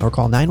Diane or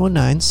call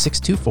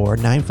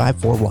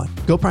 919-624-9541.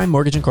 GoPrime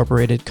Mortgage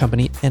Incorporated,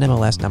 Company,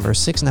 NMLS number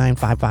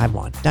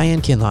 69551.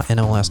 Diane Kinlaw,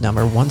 NMLS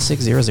number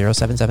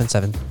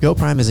 1600777.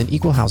 GoPrime is an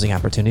equal housing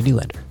opportunity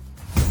lender.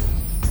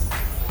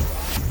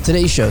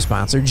 Today's show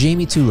sponsor,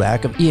 Jamie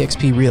Tulak of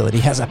eXp Realty,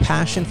 has a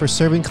passion for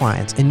serving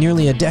clients and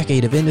nearly a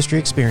decade of industry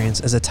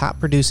experience as a top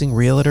producing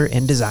realtor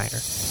and designer.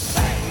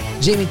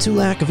 Jamie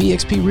Tulak of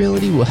eXp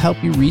Realty will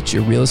help you reach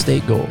your real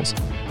estate goals.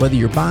 Whether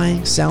you're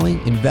buying, selling,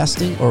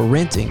 investing, or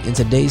renting in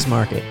today's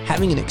market,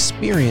 having an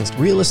experienced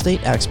real estate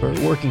expert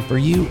working for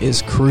you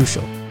is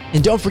crucial.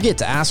 And don't forget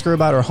to ask her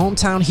about our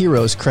Hometown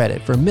Heroes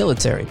credit for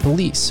military,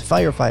 police,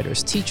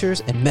 firefighters,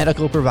 teachers, and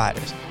medical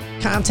providers.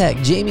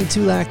 Contact Jamie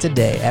Tulak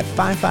today at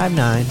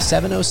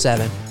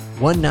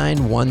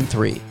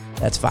 559-707-1913.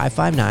 That's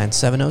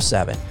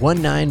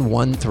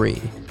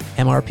 559-707-1913.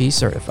 MRP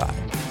certified.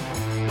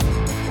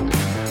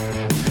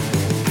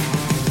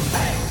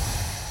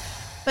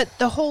 But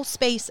the whole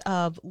space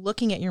of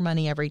looking at your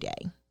money every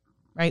day,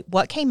 right?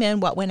 What came in,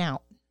 what went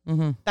out.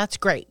 Mm-hmm. That's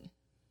great.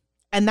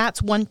 And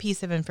that's one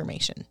piece of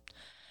information.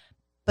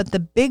 But the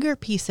bigger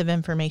piece of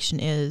information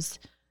is,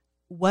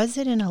 was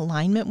it in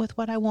alignment with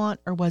what I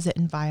want, or was it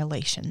in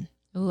violation?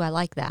 Ooh, I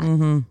like that.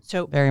 Mm-hmm.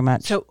 So Very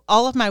much. So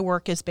all of my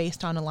work is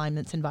based on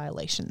alignments and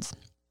violations.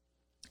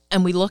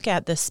 And we look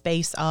at this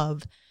space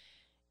of,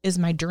 is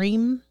my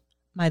dream,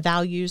 my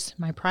values,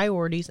 my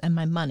priorities, and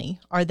my money,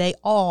 are they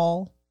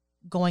all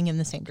going in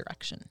the same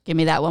direction? Give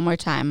me that one more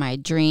time. My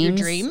dreams,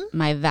 dream,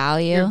 my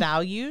value, Your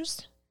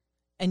values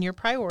and your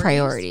priorities.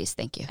 priorities.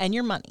 Thank you. And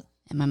your money.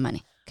 And my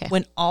money. Okay.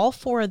 When all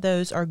four of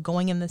those are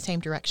going in the same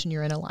direction,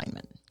 you're in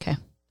alignment. Okay.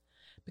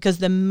 Because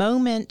the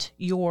moment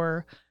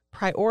your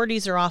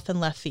priorities are off in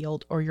left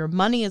field or your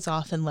money is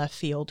off in left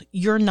field,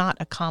 you're not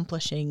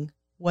accomplishing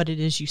what it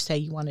is you say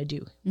you want to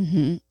do.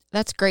 Mm-hmm.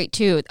 That's great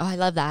too. Oh, I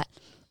love that.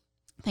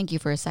 Thank you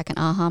for a second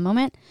aha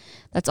moment.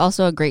 That's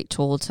also a great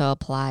tool to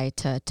apply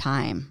to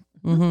time.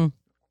 Mm-hmm.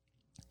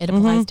 It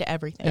applies to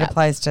everything. It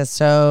applies to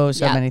so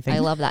Yeah, many things. I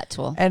love that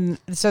tool. And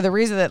so the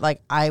reason that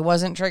like I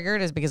wasn't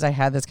triggered is because I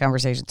had this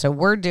conversation. So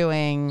we're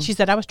doing. She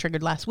said, I was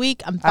triggered last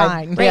week. I'm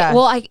fine. Right. Yeah.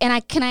 Well,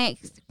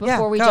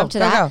 before we jump to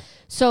that. Go.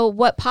 So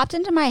what popped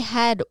into my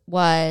head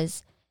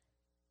was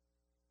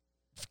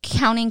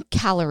counting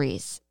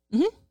calories.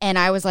 Mhm. And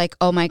I was like,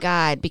 oh my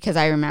God, because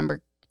I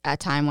remember a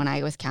time when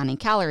I was counting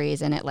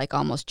calories and it like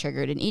almost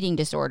triggered an eating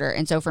disorder.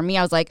 And so for me,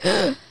 I was like,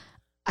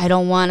 I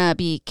don't want to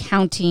be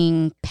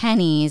counting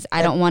pennies.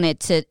 I don't want it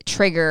to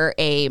trigger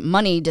a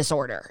money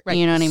disorder. Right.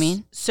 You know what I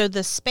mean? So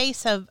the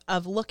space of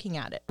looking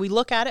at it, we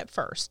look at it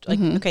first. Like,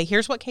 okay,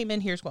 here's what came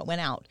in, here's what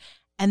went out.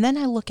 And then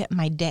I look at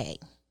my day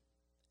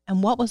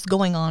and what was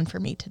going on for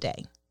me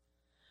today,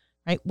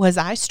 right? Was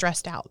I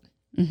stressed out?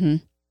 Mm-hmm.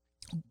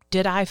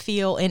 Did I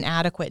feel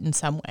inadequate in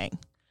some way?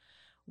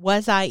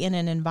 Was I in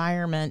an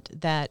environment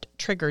that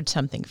triggered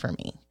something for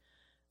me?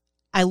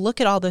 I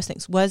look at all those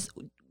things. Was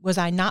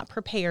I not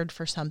prepared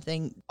for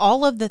something?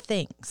 All of the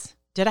things.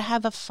 Did I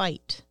have a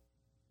fight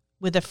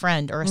with a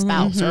friend or a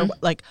spouse or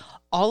like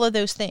all of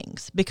those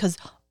things? Because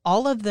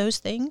all of those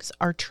things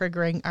are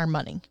triggering our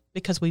money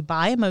because we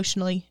buy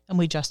emotionally and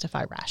we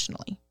justify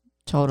rationally.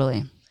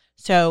 Totally.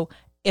 So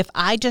if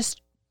I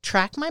just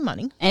track my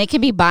money. And it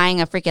could be buying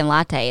a freaking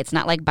latte. It's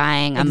not like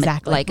buying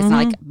Exactly. it's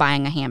not like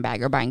buying a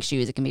handbag or buying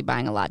shoes. It can be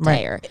buying a latte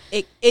Right. or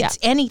It's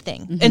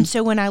anything. And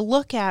so when I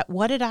look at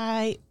what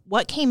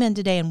came in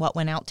today and what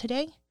went out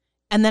today,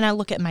 and then I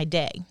look at my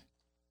day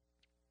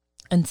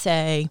and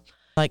say,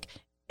 like,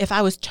 if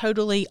I was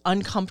totally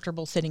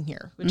uncomfortable sitting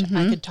here, which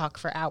I could talk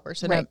for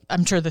hours, and Right.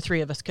 I'm sure the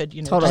three of us could,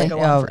 Totally. just go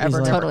on forever. easily.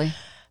 and ever. totally.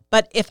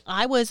 But if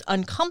I was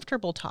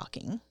uncomfortable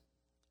talking,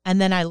 and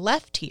then I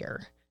left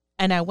here,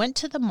 and I went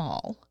to the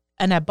mall,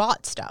 and I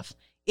bought stuff,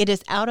 it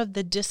is out of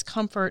the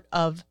discomfort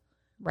of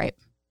Right.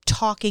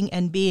 talking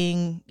and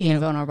being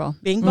Vulnerable.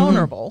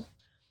 vulnerable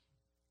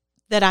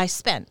that I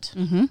spent.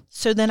 Mm-hmm.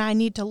 So then I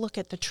need to look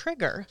at the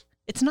trigger.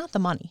 It's not the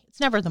money. It's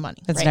never the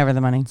money. It's right? never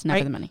the money. It's never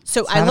Right? the money.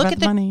 So It's I not look about at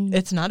the money.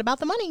 It's not about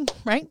the money,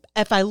 right?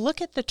 If I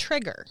look at the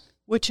trigger,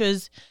 which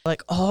is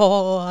like,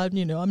 oh,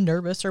 I'm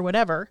nervous or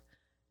whatever,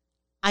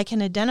 I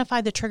can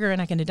identify the trigger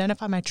and I can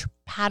identify my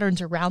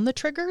patterns around the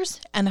triggers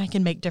and I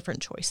can make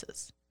different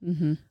choices.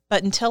 Mm-hmm.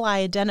 But until I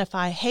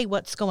identify, hey,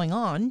 what's going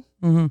on,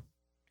 Mm-hmm.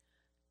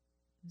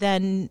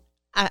 then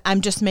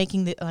I'm just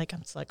making oh,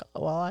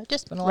 well, I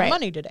just spent a lot Right. of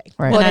money today.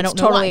 Right. And Well, I that's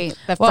don't know why. totally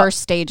the Well- first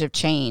stage of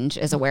change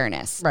is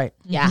awareness. Right.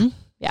 Yeah. Mhm.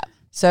 Yeah.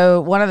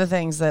 So one of the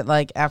things that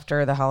like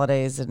after the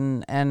holidays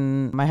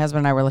and my husband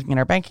and I were looking at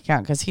our bank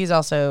account because he's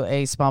also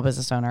a small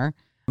business owner.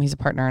 He's a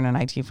partner in an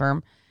IT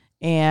firm.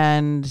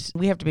 And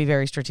we have to be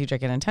very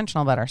strategic and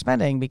intentional about our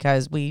spending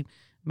because we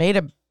made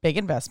a big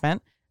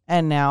investment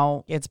and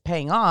now it's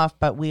paying off,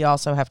 but we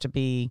also have to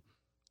be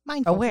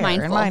Mindful. aware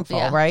Mindful, and mindful,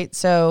 yeah. right?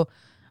 So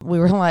we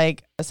were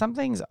like,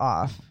 something's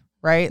off,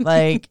 right?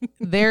 Like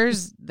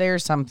there's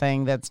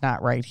something that's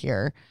not right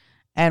here.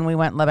 And we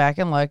went back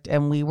and looked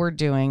and we were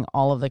doing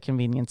all of the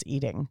convenience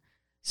eating.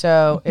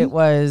 So it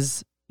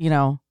was,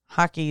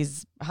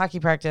 hockey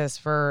practice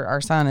for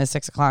our son is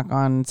 6:00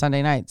 on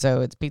Sunday night.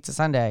 So it's pizza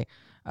Sunday.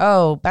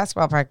 Oh,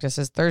 basketball practice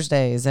is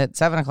Thursdays at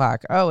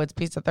 7:00. Oh, it's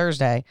pizza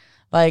Thursday.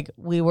 Like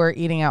we were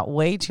eating out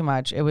way too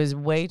much. It was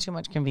way too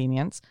much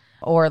convenience.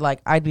 Or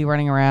like I'd be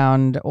running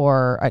around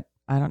or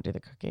I don't do the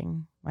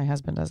cooking. My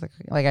husband does the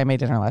cooking. Like I made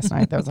dinner last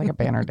night. That was like a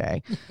banner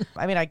day.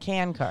 I mean, I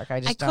can cook.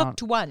 I just don't.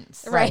 cooked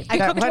once. Right. I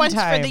That cooked one once for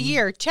time. the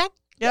year. Check.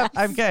 Yep,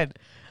 I'm good.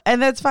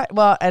 And that's fine.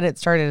 Well, and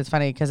it's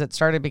funny because it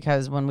started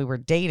because when we were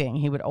dating,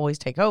 he would always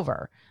take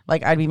over.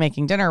 Like I'd be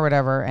making dinner or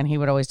whatever, and he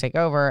would always take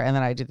over, and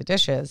then I'd do the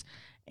dishes.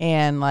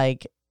 And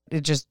like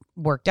it just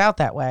worked out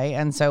that way.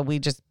 And so we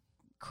just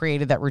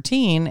created that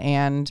routine,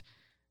 and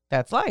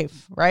that's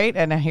life, right?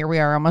 And here we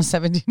are almost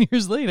 17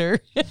 years later.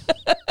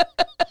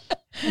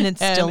 And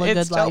it's still a it's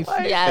good still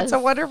life. Yes. It's a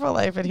wonderful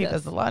life, and he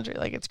does the laundry.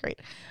 Like it's great.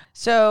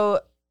 So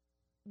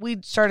we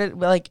started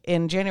like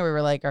in January.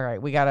 We're like, all right,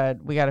 we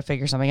gotta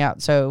figure something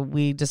out. So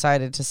we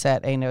decided to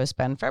set a no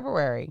spend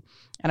February.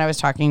 And I was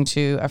talking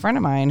to a friend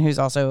of mine who's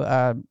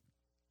also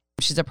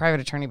she's a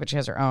private attorney, but she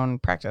has her own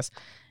practice.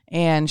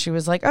 And she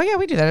was like, oh yeah,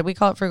 we do that. We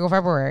call it Frugal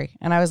February.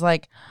 And I was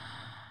like,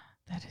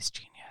 that is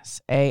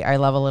genius. A, I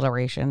love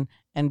alliteration,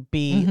 and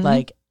B,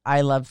 like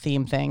I love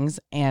theme things,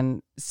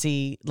 and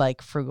C,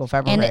 like Frugal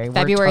February. And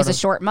February is a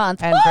short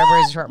month. And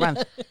February is a short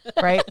month,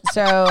 right?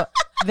 So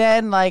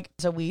then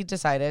so we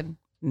decided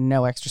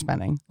no extra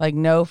spending, like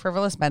no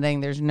frivolous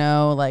spending. There's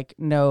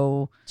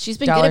no She's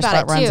been dollar good about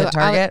spot it runs too. at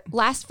Target.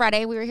 Last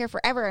Friday we were here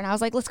forever, and I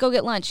was like, "Let's go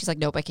get lunch." She's like,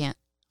 "Nope, I can't."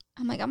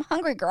 I'm like, "I'm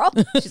hungry, girl."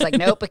 She's like,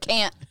 "Nope, I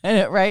can't."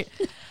 right?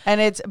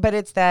 And it's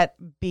that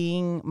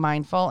being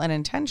mindful and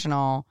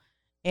intentional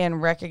in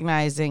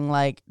recognizing,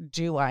 like,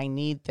 do I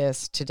need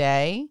this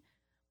today?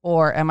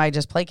 or am I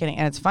just placating?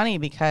 And it's funny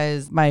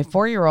because my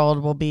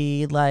 4-year-old will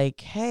be like,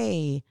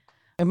 hey,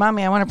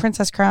 Mommy, I want a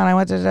princess crown. I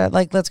want to,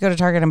 like, let's go to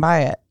Target and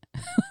buy it.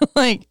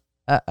 Like,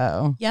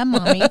 uh-oh. Yeah,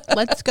 Mommy,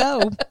 let's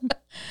go.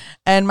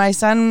 And my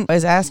son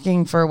is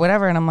asking for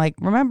whatever. And I'm like,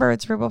 remember,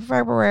 it's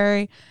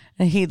February.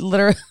 And he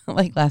literally,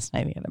 like last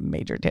night, he had a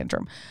major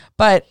tantrum.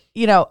 But,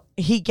 you know,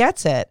 he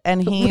gets it.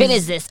 And he When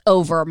is this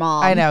over,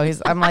 Mom? I know.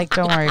 I'm like,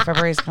 don't worry.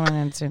 February's coming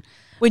in soon.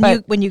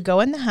 When you go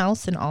in the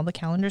house and all the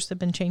calendars have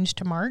been changed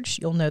to March,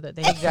 you'll know that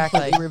they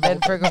Exactly.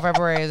 Then Frugal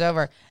February is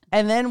over.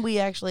 And then we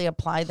actually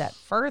applied that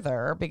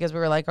further because we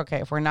were like, okay,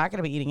 if we're not going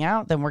to be eating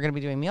out, then we're going to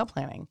be doing meal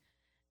planning.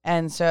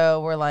 And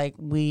so we're like,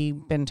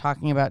 we've been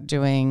talking about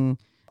doing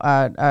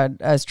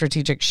a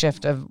strategic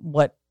shift of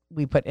what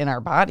we put in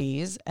our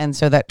bodies. And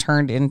so that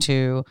turned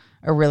into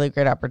a really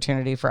great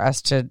opportunity for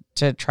us to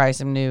try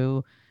some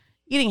new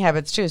eating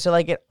habits too. So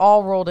like it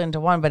all rolled into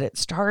one, but it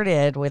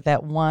started with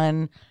that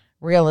one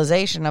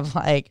realization of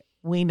like,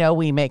 we know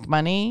we make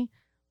money.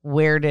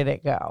 Where did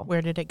it go?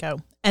 Where did it go?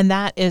 And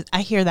that is,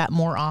 I hear that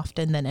more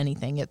often than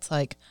anything. It's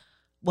like,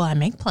 well, I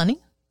make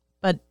plenty,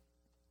 but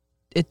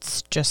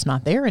it's just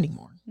not there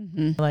anymore.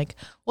 Mm-hmm. Like,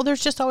 well,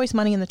 there's just always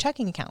money in the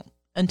checking account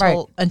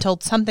until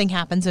something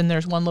happens and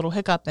there's one little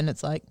hiccup and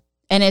it's like,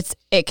 And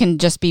it can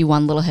just be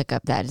one little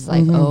hiccup that is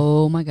like,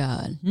 oh my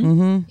God.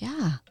 Mm-hmm.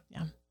 Yeah.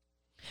 yeah.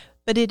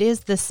 But it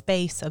is the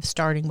space of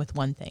starting with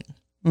one thing.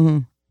 Mm-hmm.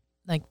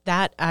 Like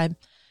that,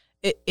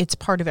 it's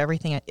part of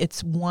everything.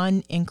 It's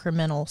one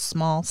incremental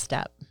small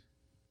step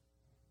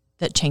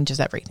that changes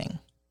everything.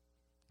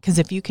 Because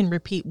if you can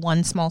repeat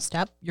one small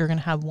step, you're going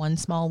to have one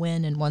small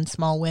win and one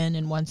small win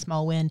and one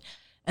small win.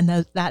 And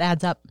that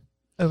adds up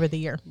over the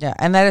year. Yeah.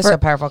 And that is so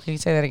powerful. Can you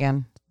say that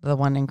again? The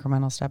one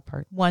incremental step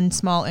part. One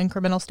small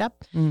incremental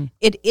step. Mm.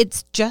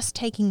 It's just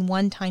taking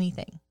one tiny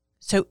thing.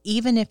 So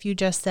even if you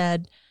just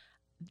said,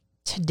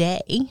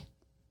 today,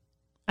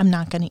 I'm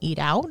not going to eat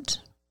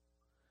out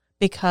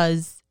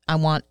because I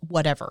want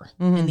whatever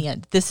in the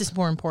end. This is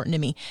more important to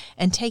me.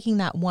 And taking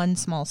that one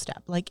small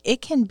step, like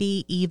it can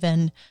be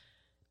even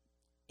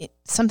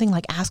something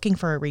like asking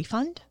for a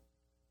refund,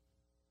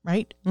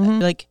 right?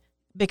 Like,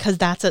 because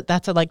that's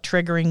a like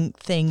triggering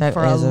thing That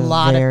for a is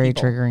lot very of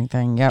people. triggering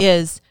thing. Yep.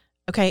 Is,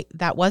 okay,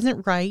 that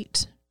wasn't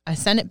right. I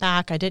sent it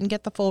back. I didn't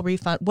get the full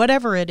refund.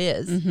 Whatever it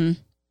is, Mm-hmm.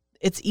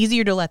 it's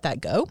easier to let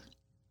that go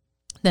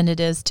than it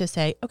is to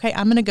say, okay,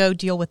 I'm going to go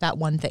deal with that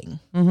one thing.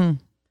 Mm-hmm.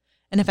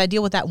 And if I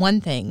deal with that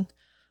one thing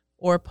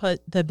or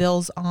put the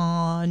bills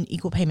on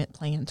equal payment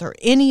plans or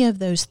any of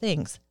those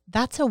things,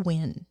 that's a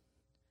win.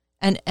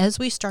 And as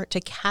we start to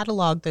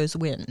catalog those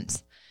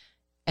wins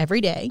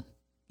every day,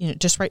 you know,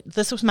 just right,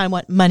 this was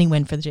my money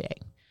win for the day.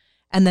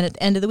 And then at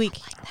the end of the week,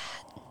 like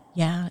that.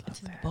 Yeah,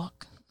 it's in the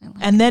book.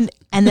 And then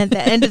at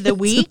the end of the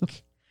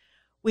week,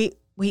 we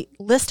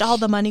list all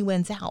the money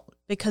wins out,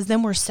 because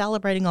then we're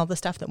celebrating all the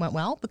stuff that went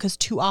well, because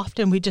too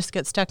often we just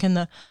get stuck in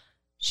the,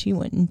 she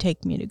wouldn't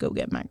take me to go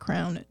get my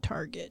crown at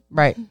Target.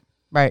 Right.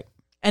 Right.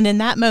 And in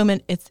that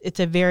moment, it's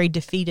a very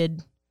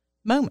defeated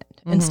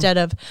moment instead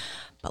of,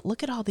 but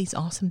look at all these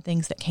awesome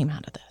things that came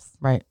out of this.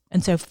 Right.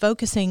 And so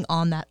focusing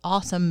on that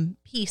awesome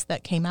piece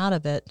that came out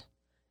of it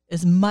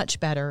is much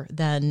better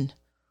than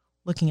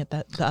looking at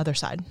the other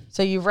side.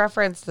 So you've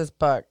referenced this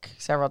book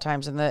several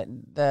times, and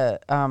the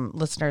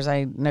listeners,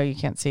 I know you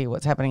can't see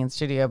what's happening in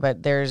studio,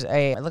 but there's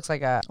it looks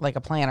like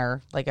a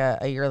planner, like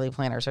a yearly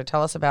planner. So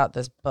tell us about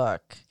this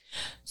book.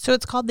 So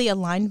it's called the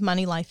Aligned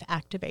Money Life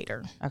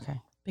Activator.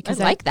 Okay.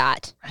 Because I like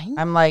that.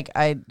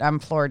 Right? I'm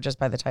floored just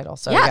by the title.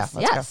 So Yes, yeah,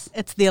 let's yes. go.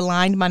 It's the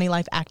Aligned Money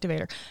Life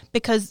Activator,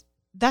 because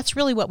that's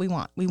really what we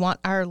want. We want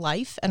our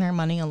life and our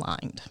money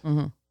aligned,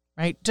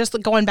 right?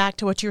 Just going back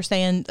to what you were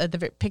saying,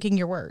 picking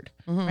your word,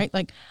 right?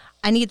 Like,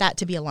 I need that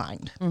to be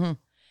aligned.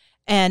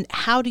 And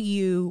how do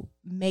you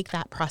make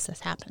that process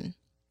happen?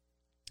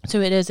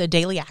 So it is a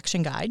daily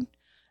action guide.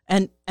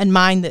 And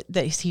mine that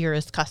is here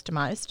is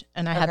customized.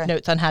 And I have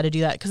notes on how to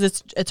do that,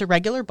 because it's a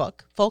regular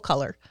book, full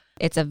color.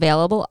 It's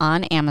available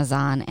on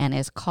Amazon and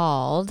is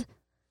called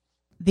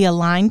The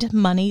Aligned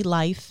Money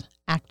Life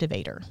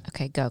Activator.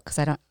 Okay, go, because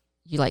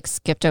you like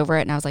skipped over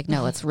it, and I was like,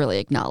 no, let's really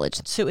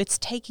acknowledge. So it's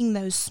taking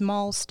those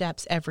small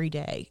steps every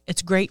day.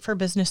 It's great for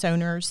business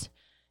owners.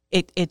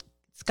 It's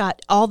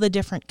got all the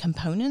different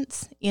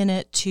components in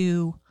it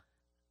to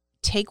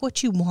take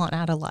what you want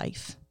out of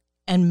life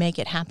and make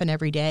it happen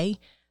every day.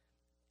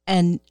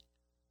 And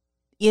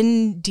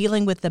in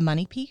dealing with the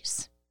money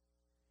piece,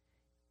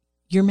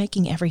 you're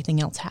making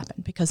everything else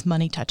happen, because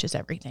money touches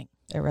everything.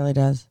 It really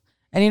does.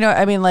 And,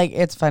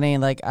 it's funny.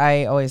 Like,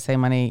 I always say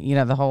money,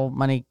 the whole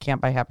money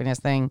can't buy happiness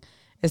thing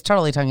is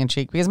totally tongue in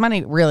cheek, because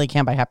money really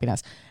can't buy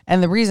happiness.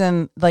 And the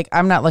reason, like,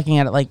 I'm not looking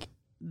at it like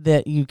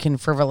that you can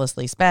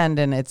frivolously spend,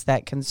 and it's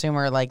that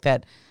consumer, like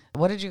that,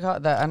 what did you call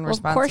it? The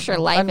unresponsive. Well, of course, your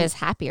life is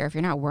happier if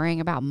you're not worrying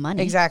about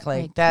money.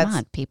 Exactly. Like, That's come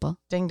on, people.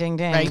 Ding, ding,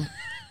 ding. Right.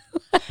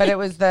 But it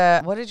was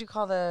what did you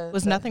call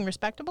Was nothing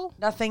respectable?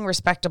 Nothing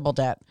respectable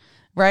debt,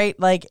 right?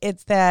 Like,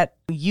 it's that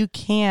you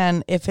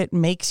can, if it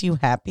makes you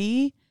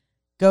happy,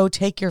 go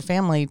take your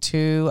family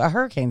to a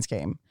Hurricanes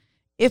game.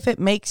 if it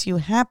makes you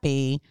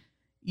happy,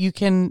 you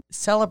can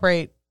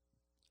celebrate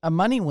a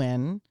money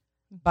win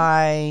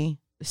by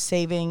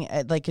saving,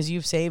 like, because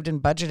you've saved and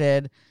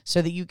budgeted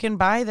so that you can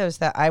buy those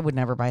that I would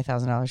never buy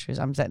 $1,000 shoes.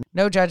 I'm saying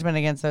no judgment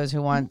against those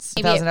who want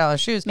 $1,000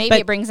 shoes. Maybe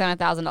it brings them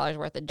 $1,000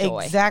 worth of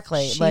joy.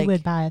 Exactly. She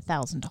would buy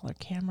 $1,000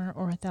 camera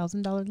or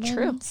 $1,000 lens.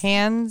 True.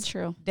 Hands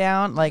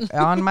down, like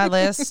on my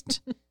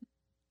list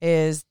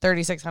is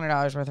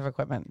 $3,600 worth of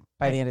equipment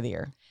by the end of the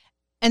year.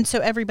 And so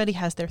everybody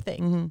has their thing.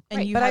 Mm-hmm.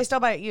 And But I still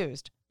buy it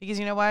used because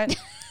you know what?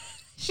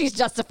 She's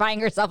justifying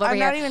herself over I'm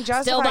here. not even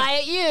justifying. Still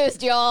buy it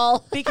used,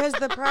 y'all. Because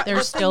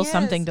there's still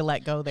something to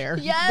let go there.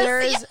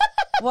 Yes.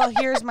 Well,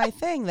 here's my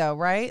thing though,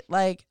 right?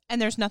 Like,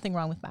 and there's nothing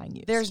wrong with buying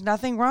used. There's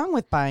nothing wrong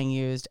with buying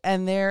used.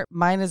 And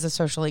mine is a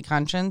socially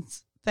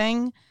conscious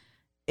thing.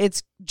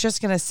 It's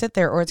just going to sit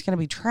there or it's going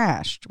to be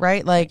trashed,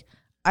 right? Like,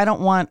 I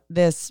don't want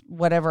this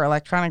whatever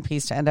electronic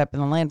piece to end up in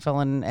the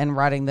landfill and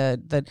rotting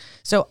the.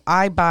 So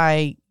I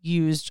buy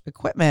used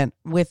equipment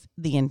with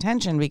the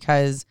intention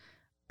because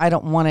I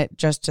don't want it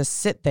just to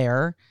sit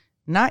there,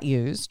 not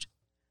used,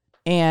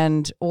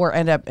 or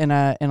end up in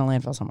a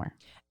landfill somewhere.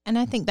 And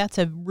I think that's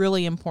a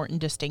really important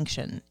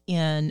distinction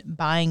in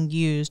buying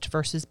used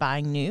versus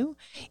buying new,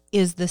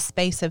 is the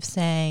space of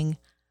saying,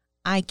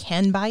 I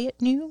can buy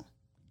it new,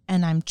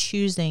 and I'm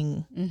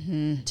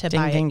choosing to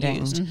buy it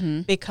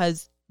used.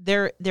 Because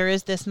there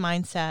is this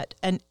mindset,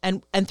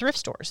 and thrift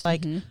stores,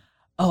 like,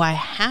 oh, I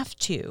have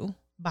to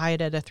buy it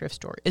at a thrift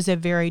store, is a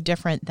very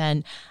different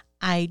than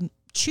I'm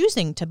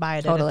choosing to buy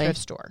it at a thrift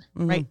store,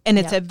 right? And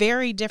it's a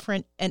very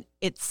different, and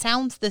it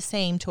sounds the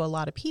same to a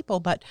lot of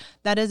people, but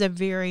that is a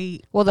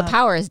very... Well, the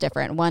power is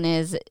different. One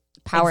is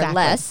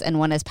powerless and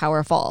one is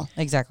powerful.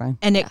 Exactly.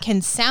 And it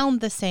can sound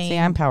the same. See,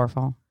 I'm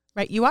powerful.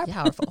 Right, you are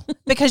powerful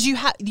because you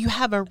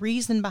have a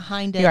reason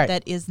behind it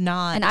that is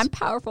not. And I'm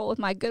powerful with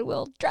my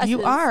Goodwill dresses.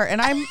 You are, and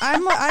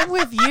I'm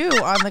with you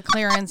on the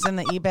clearance and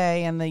the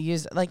eBay and the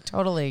use, like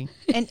totally.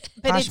 And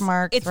but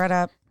Poshmark,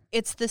 ThredUp.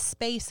 It's the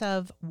space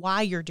of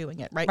why you're doing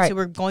it, right? So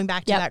we're going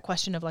back to that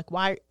question of like,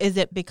 why is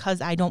it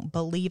because I don't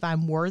believe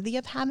I'm worthy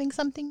of having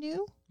something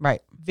new?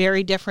 Right.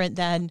 Very different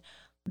than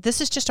this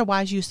is just a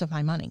wise use of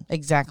my money.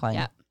 Exactly.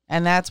 Yeah.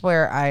 And that's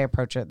where I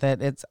approach it.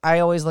 I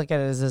always look at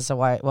it as this a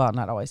wise, well,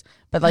 not always,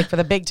 but like for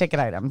the big ticket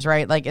items,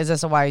 right? Like, is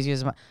this a wise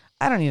use of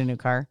I don't need a new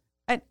car.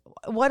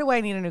 What do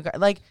I need a new car?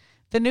 Like,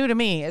 the new to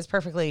me is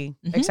perfectly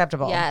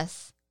acceptable.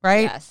 Yes.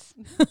 Right? Yes.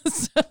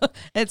 So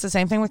it's the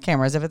same thing with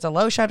cameras. If it's a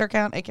low shutter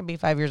count, it can be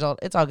 5 years old.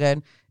 It's all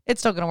good. It's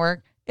still going to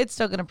work. It's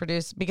still going to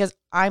produce because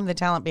I'm the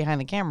talent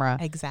behind the camera.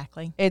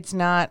 Exactly. It's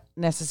not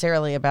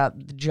necessarily about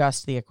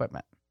just the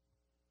equipment.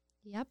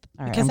 Yep.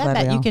 All right, because at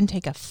that you can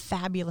take a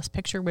fabulous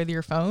picture with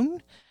your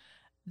phone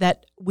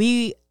that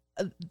we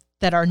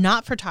that are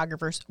not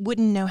photographers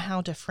wouldn't know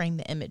how to frame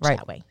the image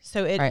that way.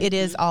 So it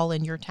is all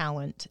in your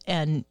talent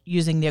and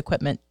using the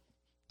equipment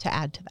to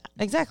add to that.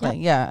 Exactly.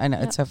 Yeah, I know.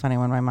 It's so funny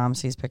when my mom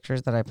sees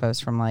pictures that I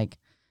post from like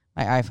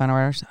my iPhone or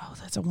whatever. She's, oh,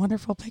 that's a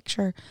wonderful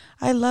picture.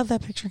 I love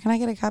that picture. Can I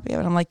get a copy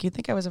of it? I'm like, you'd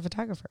think I was a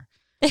photographer.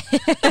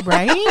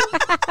 Right?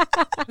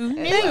 Who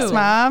knew? Thanks,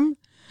 Mom.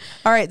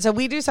 All right, so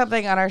we do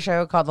something on our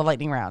show called the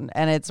lightning round,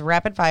 and it's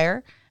rapid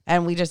fire,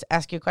 and we just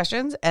ask you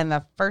questions, and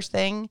the first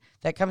thing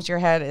that comes to your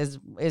head is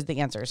the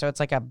answer. So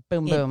it's like a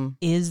boom, boom.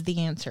 Is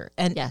the answer.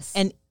 And yes.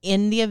 And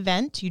in the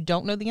event you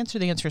don't know the answer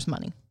is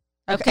money.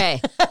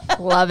 Okay.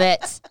 Love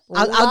it.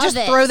 I'll just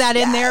throw that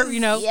in there,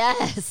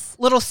 Yes.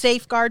 Little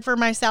safeguard for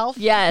myself.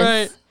 Yes.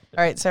 Right.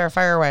 All right, Sarah,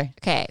 fire away.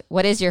 Okay.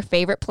 What is your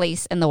favorite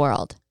place in the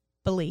world?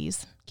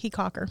 Belize, Key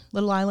Cocker,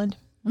 Little Island.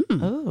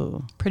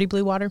 Ooh. Pretty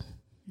blue water.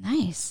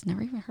 Nice.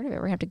 Never even heard of it.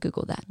 We're going to have to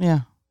Google that.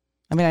 Yeah.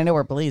 I mean, I know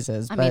where Belize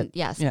is.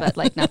 Yes, but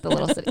like not the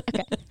little city.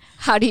 Okay.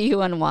 How do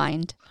you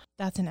unwind?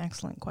 That's an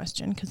excellent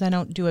question because I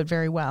don't do it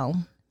very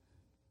well.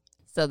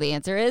 So the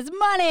answer is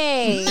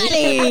money.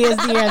 Money is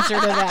the answer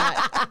to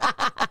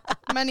that.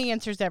 Money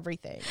answers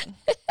everything.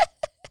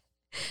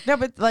 No,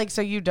 but like,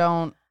 so you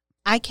don't.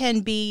 I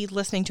can be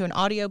listening to an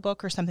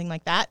audiobook or something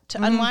like that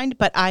to unwind,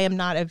 but I am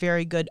not a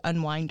very good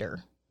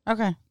unwinder.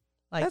 Okay.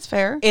 Like, that's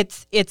fair.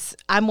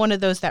 I'm one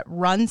of those that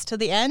runs to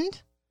the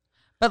end.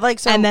 But like,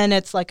 so. And then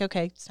it's like,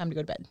 okay, it's time to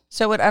go to bed.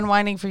 So would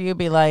unwinding for you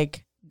be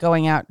like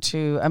going out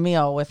to a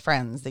meal with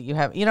friends that you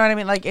have, you know what I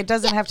mean? Like, it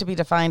doesn't have to be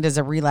defined as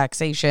a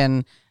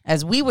relaxation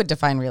as we would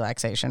define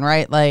relaxation,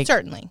 right? Like,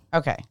 certainly.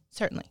 Okay.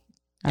 Certainly.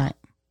 All right.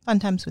 Fun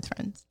times with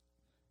friends.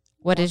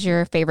 What is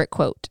your favorite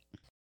quote?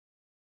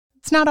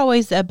 It's not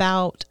always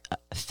about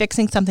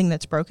fixing something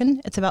that's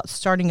broken. It's about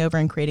starting over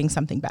and creating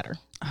something better.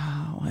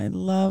 Oh, I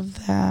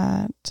love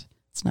that.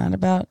 It's not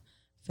about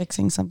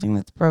fixing something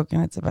that's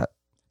broken.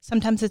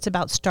 Sometimes it's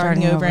about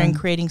starting over and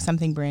creating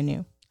something brand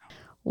new.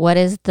 What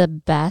is the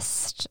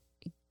best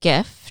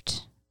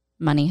gift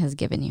money has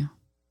given you?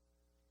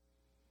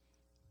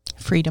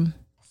 Freedom,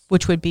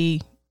 which would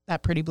be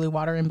that pretty blue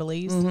water in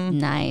Belize. Mm-hmm.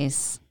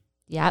 Nice.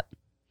 Yep.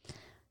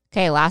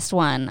 Okay, last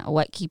one.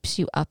 What keeps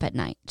you up at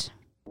night?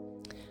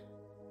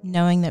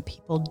 Knowing that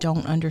people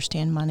don't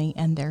understand money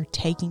and they're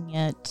taking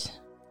it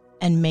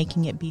and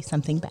making it be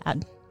something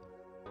bad.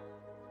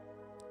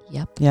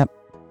 Yep. Yep.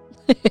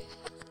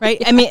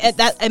 Right? I mean,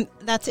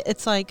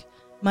 it's like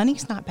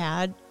money's not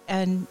bad,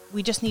 and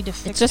we just need to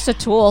fix. It's just a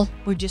tool.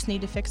 We just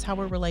need to fix how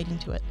we're relating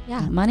to it.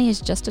 Yeah, money is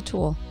just a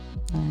tool.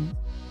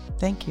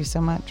 Thank you so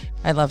much.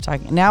 I love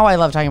talking. Now I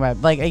love talking about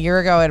it. Like a year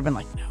ago, I'd have been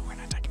like, no, we're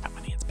not talking about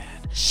money. It's bad.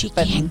 She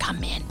can't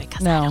come in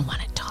because I don't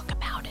want to talk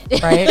about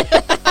it. Right?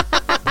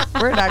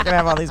 We're not going to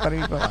have all these funny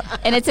people on.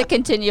 And it's a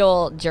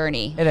continual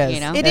journey. It is. You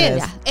know? It is.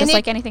 Yeah, And just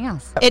like anything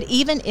else. It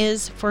even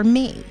is for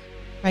me,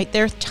 right?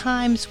 There are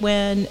times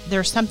when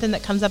there's something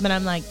that comes up and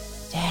I'm like,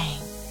 dang,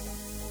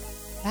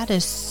 that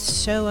is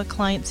so a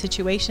client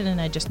situation, and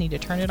I just need to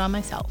turn it on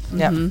myself.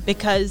 Yep.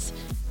 Because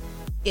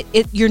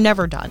you're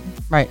never done.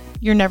 Right.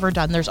 You're never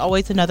done. There's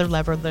always another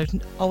lever. There's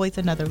always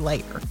another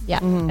layer. Yeah.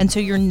 And so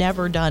you're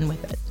never done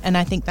with it. And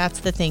I think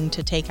that's the thing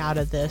to take out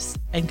of this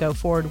and go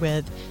forward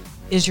with,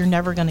 is you're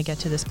never going to get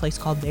to this place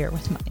called there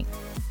with money.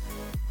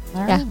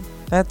 All right. Yeah.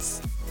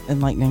 That's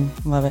enlightening.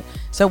 Love it.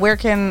 So where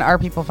can our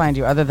people find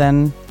you other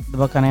than the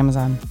book on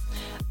Amazon?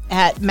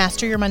 At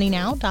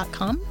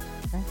masteryourmoneynow.com.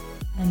 Okay.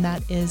 And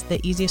that is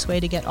the easiest way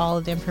to get all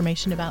of the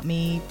information about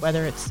me,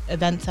 whether it's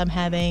events I'm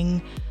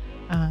having,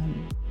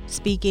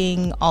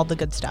 speaking, all the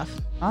good stuff.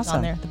 Awesome.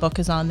 On there. The book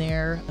is on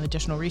there.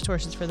 Additional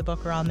resources for the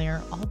book are on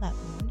there. All that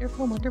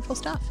wonderful, wonderful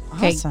stuff.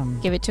 Okay, Awesome.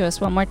 give it to us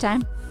one more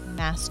time.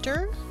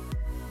 Master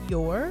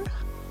your,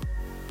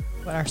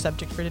 what our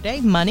subject for today,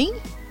 money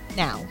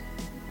now.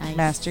 Nice.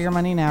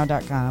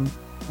 MasterYourMoneyNow.com.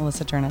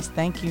 Melissa Turnus,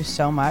 thank you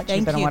so much. Thank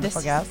You've been you. a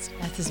wonderful guest.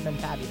 This has been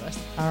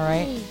fabulous. All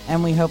right.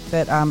 And we hope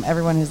that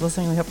everyone who's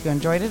listening, we hope you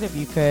enjoyed it. If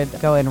you could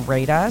go and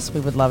rate us,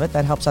 we would love it.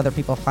 That helps other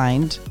people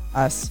find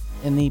us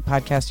in the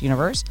podcast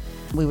universe.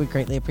 We would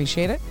greatly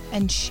appreciate it.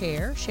 And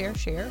share.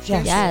 Yes.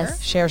 Yes.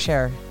 Share.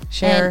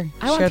 And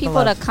I share want the people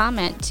love. to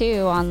comment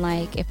too on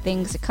like if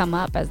things come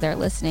up as they're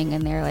listening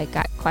and they're like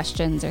got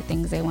questions or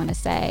things they want to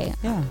say.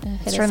 Yeah. Hit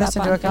Let's us turn this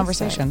up into on a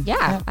conversation. Facebook.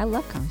 Yeah, Yeah. I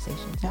love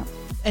conversations. Yeah.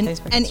 And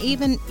Facebook, and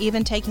Instagram.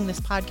 even taking this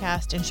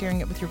podcast and sharing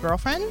it with your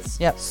girlfriends.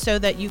 Yep. So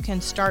that you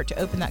can start to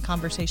open that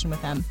conversation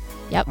with them.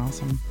 Yep.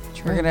 Awesome.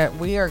 True.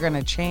 We are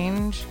gonna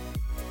change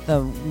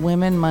the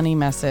women money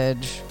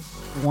message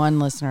one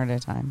listener at a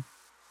time.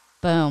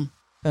 Boom.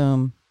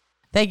 Boom.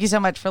 Thank you so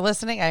much for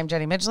listening. I am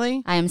Jenny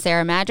Midgley. I am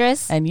Sarah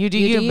Madras. And you do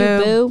you,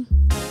 boo.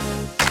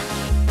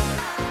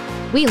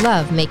 We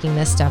love making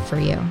this stuff for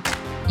you.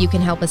 You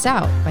can help us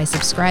out by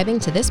subscribing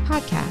to this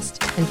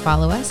podcast and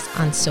follow us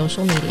on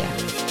social media.